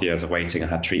 6.5 years of waiting, I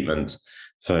had treatment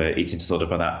for eating disorder.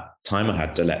 By that time, I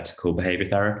had dialectical behavior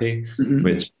therapy,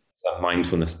 which is a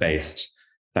mindfulness-based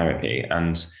therapy.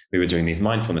 And we were doing these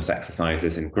mindfulness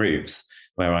exercises in groups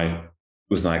where I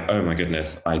was like, oh my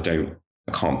goodness, I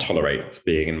can't tolerate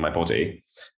being in my body.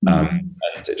 And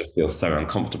it just feels so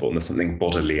uncomfortable. And there's something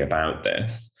bodily about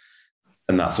this.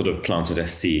 And that sort of planted a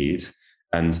seed.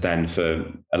 And then for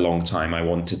a long time, I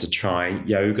wanted to try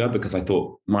yoga, because I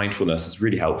thought mindfulness is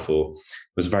really helpful.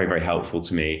 It was very, very helpful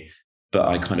to me. But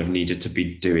I kind of needed to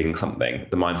be doing something.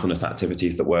 The mindfulness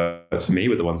activities that worked for me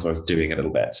were the ones where I was doing a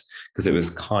little bit, because it was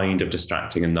kind of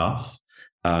distracting enough.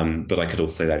 But I could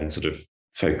also then sort of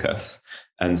focus.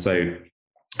 And so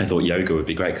I thought yoga would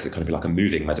be great because it kind of be like a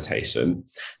moving meditation,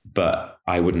 but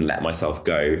I wouldn't let myself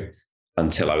go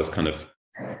until I was kind of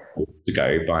to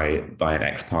go by an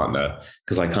ex-partner,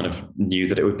 because I kind of knew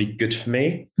that it would be good for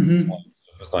me. Mm-hmm. So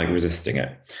I was like resisting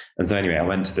it. And so anyway, I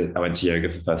went to yoga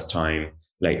for the first time,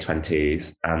 late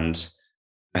 20s. And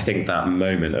I think that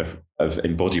moment of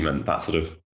embodiment, that sort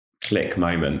of click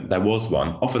moment, there was one.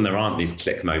 Often there aren't these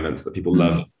click moments that people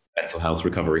love, mental health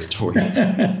recovery stories.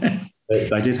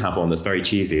 I did have one that's very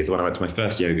cheesy. Is when I went to my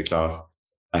first yoga class,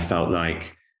 I felt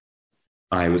like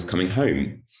I was coming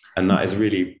home. And that is a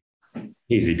really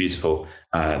easy, beautiful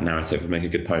narrative, would make a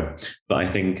good poem. But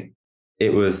I think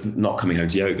it was not coming home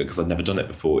to yoga because I'd never done it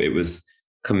before. It was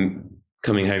coming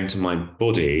home to my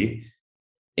body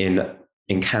in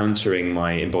encountering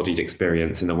my embodied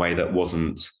experience in a way that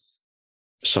wasn't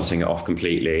shutting it off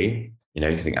completely. You know,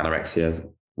 you can think anorexia,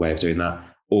 way of doing that,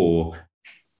 or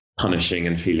punishing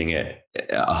and feeling it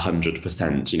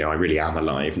 100%. You know, I really am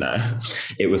alive now.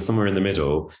 It was somewhere in the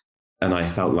middle, and I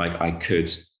felt like I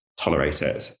could tolerate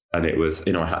it. And it was,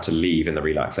 you know, I had to leave in the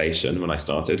relaxation when I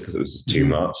started because it was just too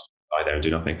much. Lie there and do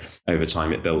nothing. Over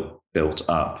time, it built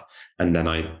up, and then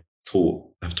I've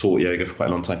taught yoga for quite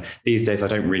a long time. These days, I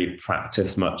don't really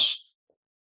practice much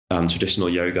traditional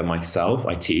yoga myself.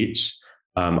 I teach.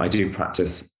 I do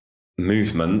practice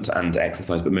movement and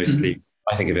exercise, but mostly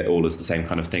I think of it all as the same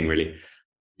kind of thing, really.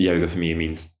 Yoga for me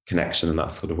means connection, and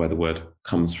that's sort of where the word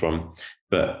comes from.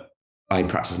 But I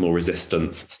practice more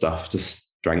resistance stuff to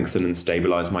strengthen and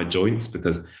stabilize my joints,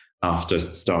 because after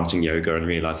starting yoga and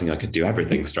realizing I could do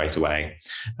everything straight away,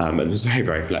 and it was very,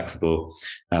 very flexible,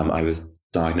 I was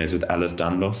diagnosed with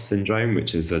Ehlers-Danlos syndrome,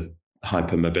 which is a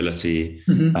hypermobility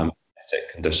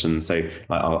genetic condition. So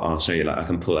like, I'll show you, like I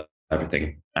can pull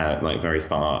everything out like very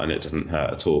far and it doesn't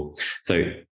hurt at all.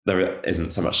 So there isn't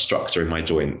so much structure in my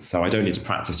joints. So I don't need to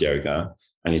practice yoga.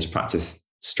 I need to practice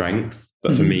strength.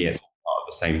 But for me, it's part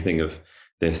of the same thing of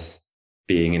this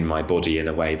being in my body in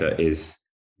a way that is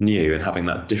new and having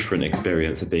that different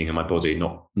experience of being in my body,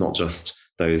 not just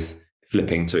those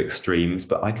flipping to extremes,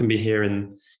 but I can be here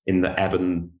in the ebb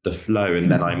and the flow. And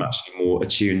then I'm actually more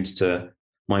attuned to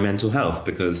my mental health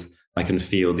because I can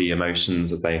feel the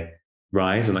emotions as they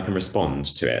rise and I can respond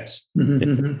to it.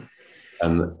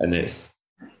 And it's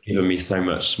given me so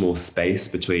much more space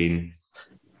between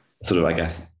sort of, I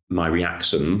guess, my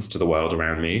reactions to the world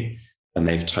around me, and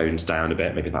they've toned down a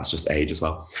bit. Maybe that's just age as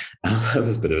well.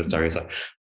 There's a bit of a stereotype,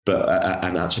 but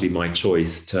and actually my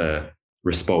choice to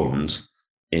respond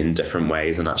in different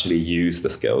ways and actually use the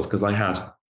skills, because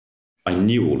I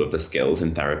knew all of the skills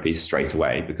in therapy straight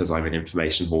away because I'm an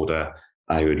information hoarder.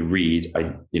 I would read,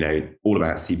 all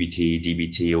about CBT,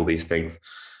 DBT, all these things.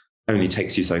 Only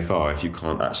takes you so far if you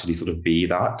can't actually sort of be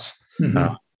that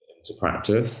to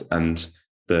practice. And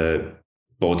the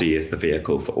body is the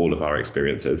vehicle for all of our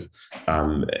experiences,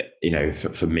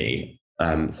 for me.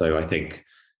 So I think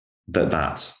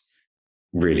that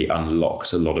really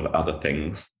unlocked a lot of other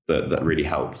things that really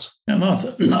helped. I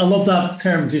love that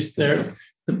term just there.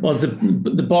 Was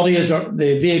the body is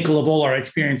the vehicle of all our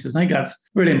experiences. I think that's a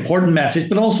really important message,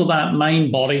 but also that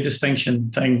mind-body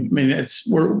distinction thing. I mean,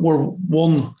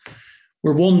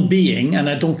 we're one being, and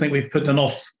I don't think we've put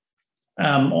enough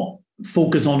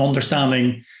focus on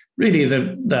understanding really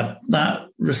that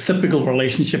reciprocal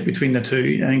relationship between the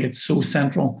two. I think it's so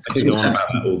central. I could go on about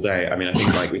that all day. I mean, I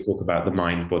think like we talk about the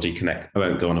mind-body connect. I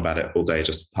won't go on about it all day,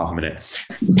 just half a minute.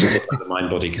 We talk about the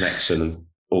mind-body connection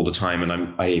all the time,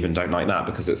 and I even don't like that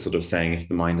because it's sort of saying if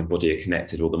the mind and body are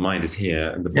connected, well, the mind is here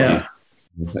and the body is,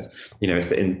 it's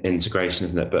the integration,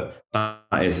 isn't it? But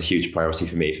that is a huge priority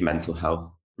for me for mental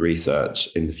health research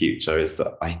in the future, is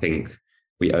that I think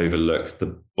we overlook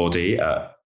the body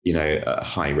at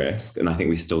high risk, and I think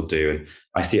we still do. And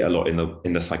I see it a lot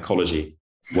in the psychology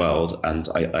world, and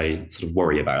I sort of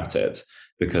worry about it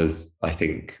because I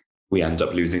think we end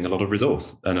up losing a lot of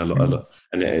resource and a lot.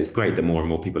 And it's great that more and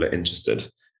more people are interested.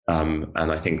 And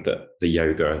I think that the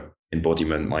yoga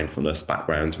embodiment mindfulness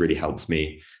background really helps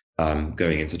me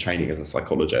going into training as a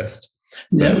psychologist.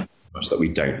 But much that we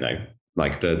don't know,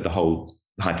 like the whole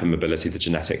hypermobility, the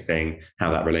genetic thing,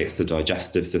 how that relates to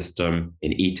digestive system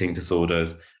in eating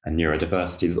disorders and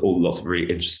neurodiversity. There's lots of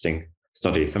really interesting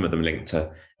studies, some of them linked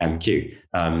to MQ,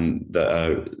 that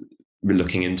are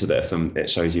looking into this, and it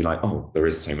shows you like, oh, there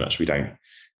is so much we don't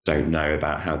know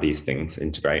about how these things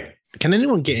integrate. Can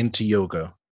anyone get into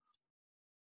yoga?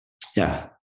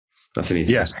 Yes, that's an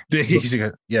easy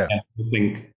question. Yeah. I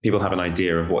think people have an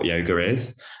idea of what yoga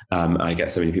is. I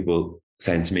get so many people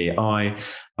saying to me, I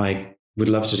would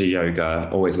love to do yoga,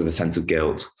 always with a sense of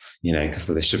guilt, because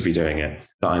they should be doing it,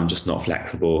 but I'm just not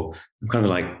flexible. I'm kind of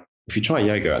like, if you try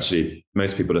yoga, actually,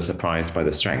 most people are surprised by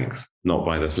the strength, not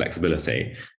by the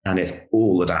flexibility. And it's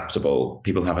all adaptable.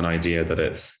 People have an idea that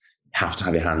it's have to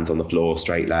have your hands on the floor,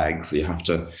 straight legs, you have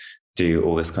to do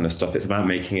all this kind of stuff. It's about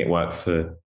making it work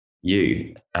for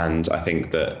you. And I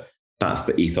think that that's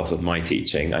the ethos of my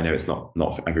teaching. I know it's not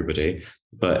for everybody,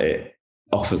 but it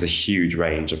offers a huge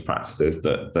range of practices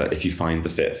that if you find the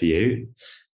fit for you,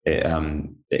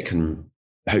 it can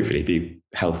hopefully be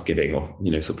health giving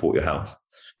or, support your health.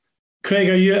 Craig,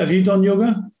 have you done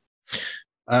yoga?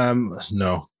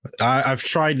 No, I've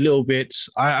tried little bits.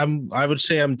 I would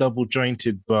say I'm double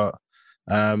jointed, but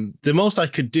the most I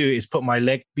could do is put my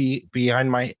leg behind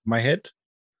my head.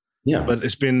 Yeah, but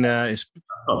it's been not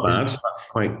bad.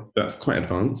 That's quite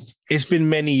advanced. It's been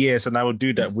many years, and I would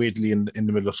do that weirdly in the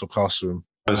middle of the classroom.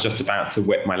 I was just about to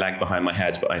whip my leg behind my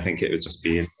head, but I think it would just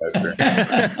be inappropriate.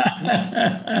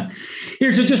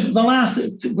 Here, so just the last,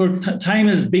 time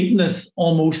has beaten us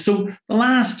almost. So the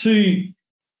last two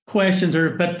questions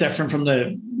are a bit different from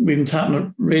we've been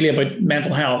talking really about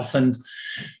mental health and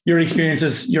your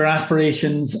experiences, your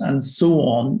aspirations, and so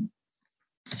on.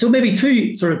 So maybe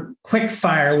two sort of quick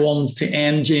fire ones to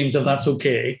end, James, if that's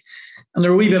okay. And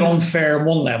they're a wee bit unfair on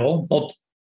one level, but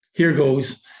here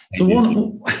goes.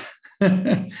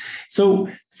 So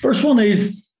first one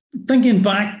is thinking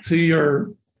back to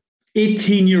your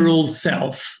 18-year-old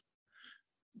self.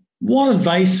 What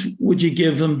advice would you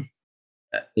give them?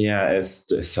 Yeah, it's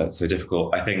so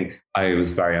difficult. I think I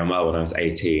was very unwell when I was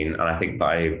 18, and I think that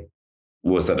I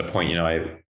was at a point,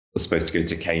 I was supposed to go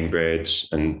to Cambridge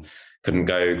and couldn't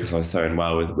go because I was so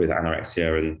unwell with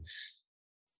anorexia. And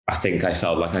I think I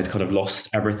felt like I'd kind of lost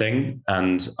everything.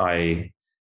 And I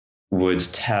would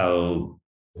tell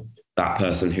that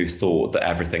person who thought that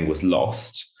everything was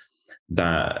lost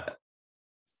that,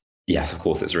 yes, of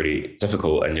course, it's really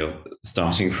difficult and you're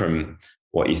starting from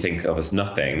what you think of as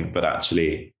nothing, but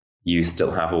actually you still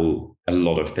have a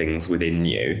lot of things within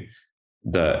you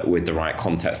that with the right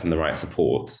context and the right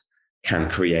supports can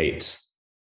create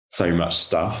so much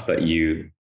stuff that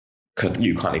you can't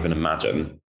even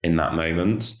imagine in that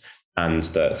moment. And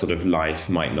that sort of life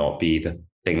might not be the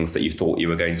things that you thought you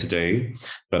were going to do,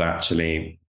 but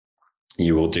actually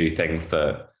you will do things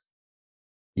that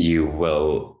you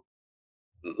will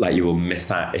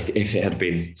miss out if it had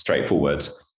been straightforward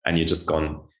and you'd just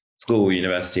gone school,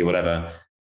 university, whatever.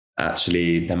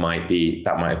 Actually, that might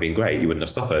have been great. You wouldn't have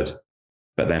suffered,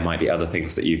 but there might be other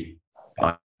things that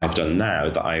I've done now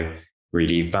that I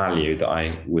really value that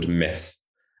I would miss.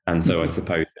 And so I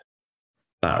suppose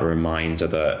that reminder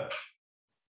that,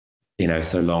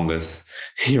 so long as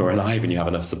you're alive and you have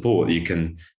enough support, you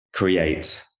can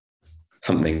create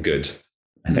something good,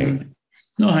 I think.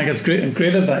 No, I think it's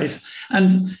great advice.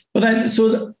 But then,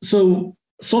 so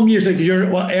some years ago, you're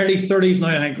early 30s now,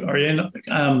 I think, are you in?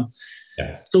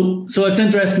 Yeah. So it's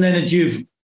interesting then that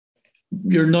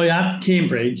you're now at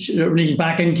Cambridge, or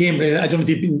back in Cambridge. I don't know if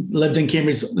you've lived in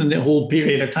Cambridge in the whole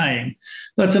period of time.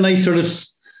 That's a nice sort of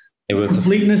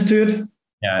completeness to it.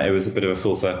 Yeah, it was a bit of a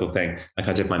full circle thing. Like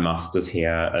I did my master's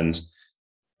here, and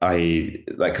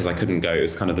because I couldn't go, it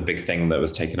was kind of the big thing that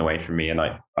was taken away from me. And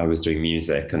I was doing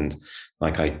music, and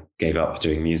I gave up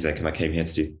doing music, and I came here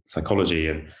to do psychology.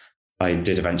 And I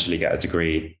did eventually get a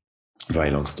degree,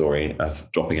 very long story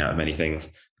of dropping out of many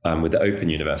things, with the Open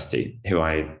University, who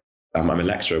I'm a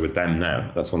lecturer with them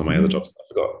now. That's one of my other jobs that I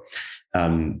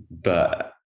forgot.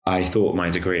 But I thought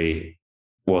my degree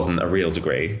wasn't a real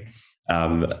degree,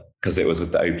 because it was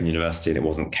with the Open University and it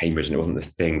wasn't Cambridge, and it wasn't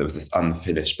this thing. There was this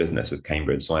unfinished business with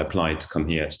Cambridge. So I applied to come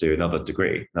here to do another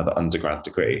undergrad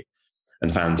degree,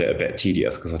 and found it a bit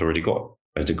tedious because I'd already got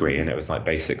a degree and it was like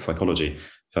basic psychology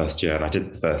first year. And I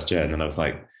did the first year, and then I was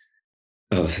like,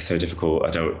 oh, this is so difficult.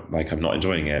 I'm not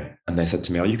enjoying it. And they said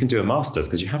to me, oh, you can do a master's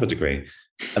because you have a degree.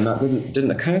 And that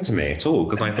didn't occur to me at all,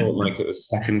 because I thought it was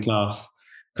second class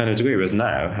kind of degree. Whereas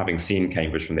now, having seen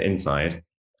Cambridge from the inside,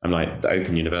 I'm like, the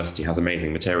Open University has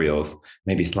amazing materials,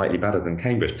 maybe slightly better than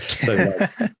Cambridge. So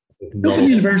Open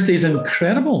University is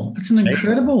incredible. It's an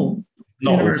incredible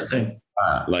university.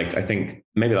 I think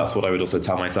maybe that's what I would also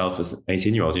tell myself as an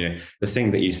 18-year-old, the thing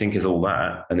that you think is all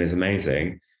that and is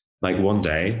amazing, like one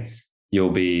day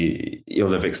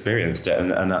you'll have experienced it.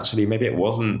 And actually maybe it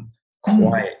wasn't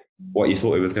quite what you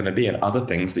thought it was going to be. And other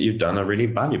things that you've done are really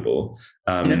valuable.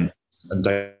 And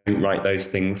don't write those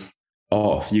things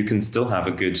off. You can still have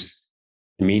a good,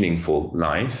 meaningful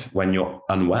life when you're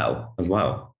unwell as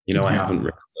well. I haven't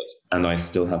recovered, and I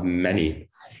still have so many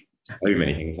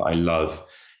things that I love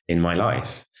in my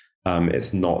life.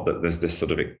 It's not that there's this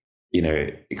sort of,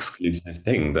 exclusive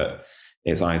thing that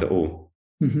it's either or.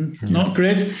 Not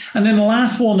great. And then the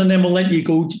last one, and then we'll let you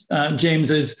go,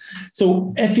 James, is,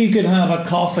 so if you could have a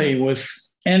coffee with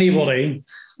anybody,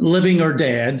 living or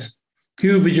dead,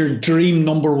 who would be your dream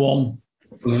number one?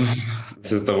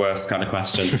 This is the worst kind of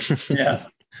question. Yeah.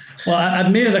 Well,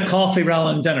 I've made it a coffee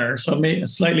rather than dinner, so it made it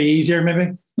slightly easier,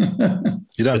 maybe. You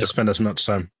don't have to spend as much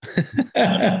time.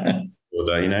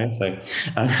 Order, you know, so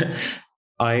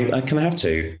I can have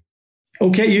two.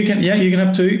 Okay, you can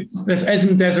have two. This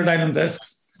isn't Desert Island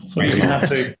Discs, so you can have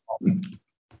two.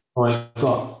 I've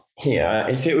got here,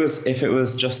 if it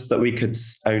was just that we could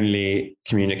only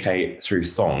communicate through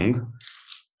song,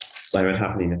 I would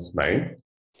have Nina Simone.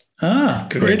 Ah,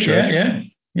 great.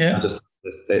 Yeah.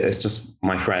 It's just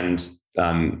my friend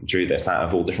drew this out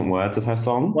of all different words of her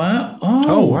song. Wow.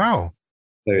 Oh wow.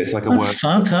 So it's like a That's word.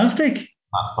 fantastic.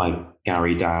 That's by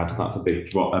Gary Dad. That's a big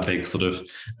sort of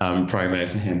promo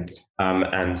for him.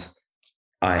 And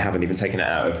I haven't even taken it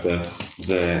out of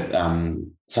the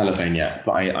cellophane yet.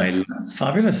 But That's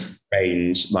fabulous.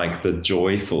 Range like the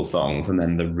joyful songs and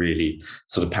then the really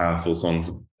sort of powerful songs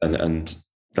and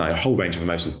like a whole range of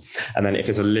emotions. And then if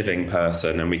it's a living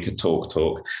person and we could talk,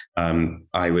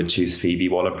 I would choose Phoebe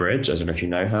Waller-Bridge. I don't know if you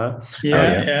know her.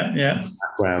 Yeah.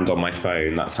 Background on my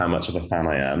phone. That's how much of a fan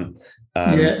I am.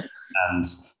 And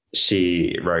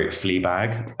she wrote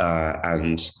Fleabag.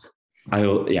 And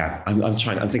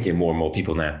I'm thinking more and more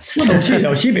people now.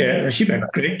 She'd be a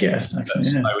great guest, actually.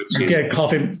 Yeah. I would choose get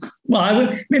coffee. Well, I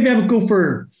would go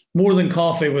for more than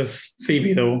coffee with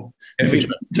Phoebe, though. Maybe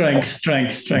drinks.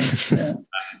 Yeah.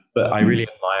 But I really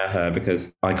admire her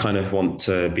because I kind of want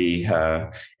to be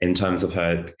her in terms of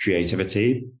her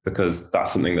creativity, because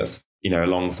that's something that's,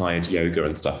 alongside yoga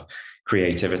and stuff,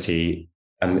 creativity.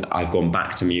 And I've gone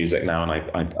back to music now, and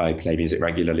I play music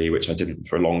regularly, which I didn't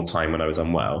for a long time when I was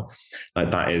unwell. Like,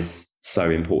 that is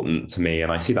so important to me.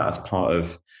 And I see that as part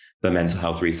of the mental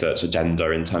health research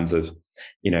agenda in terms of,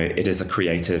 it is a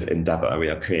creative endeavor. We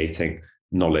are creating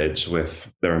knowledge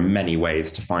there are many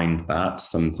ways to find that.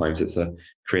 Sometimes it's a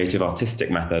creative artistic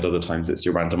method. Other times it's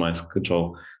your randomized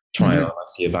control trial. I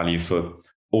see a value for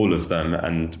all of them.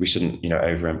 And we shouldn't,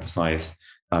 overemphasize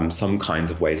some kinds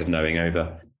of ways of knowing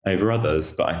over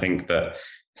others. But I think that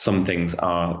some things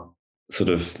are sort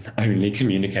of only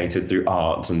communicated through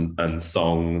art and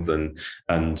songs and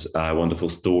wonderful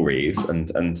stories.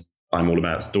 And I'm all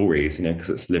about stories, because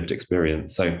it's lived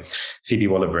experience. So Phoebe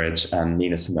Waller-Bridge and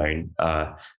Nina Simone,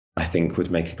 I think,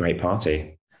 would make a great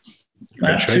party.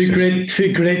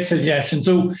 Two great suggestions.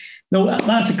 So, no,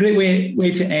 that's a great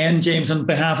way to end, James. On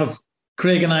behalf of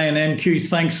Craig and I and MQ,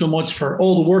 thanks so much for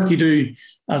all the work you do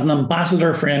as an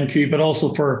ambassador for MQ, but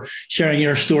also for sharing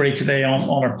your story today on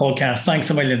our podcast. Thanks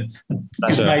a million.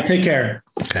 Goodbye. Take care.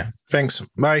 Okay. Thanks.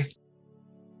 Bye.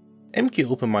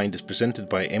 MQ Open Mind is presented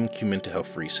by MQ Mental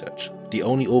Health Research, the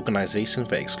only organisation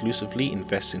that exclusively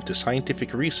invests into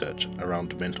scientific research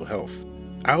around mental health.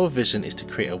 Our vision is to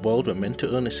create a world where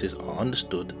mental illnesses are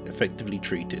understood, effectively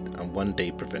treated, and one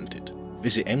day prevented.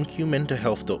 Visit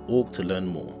mqmentalhealth.org to learn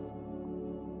more.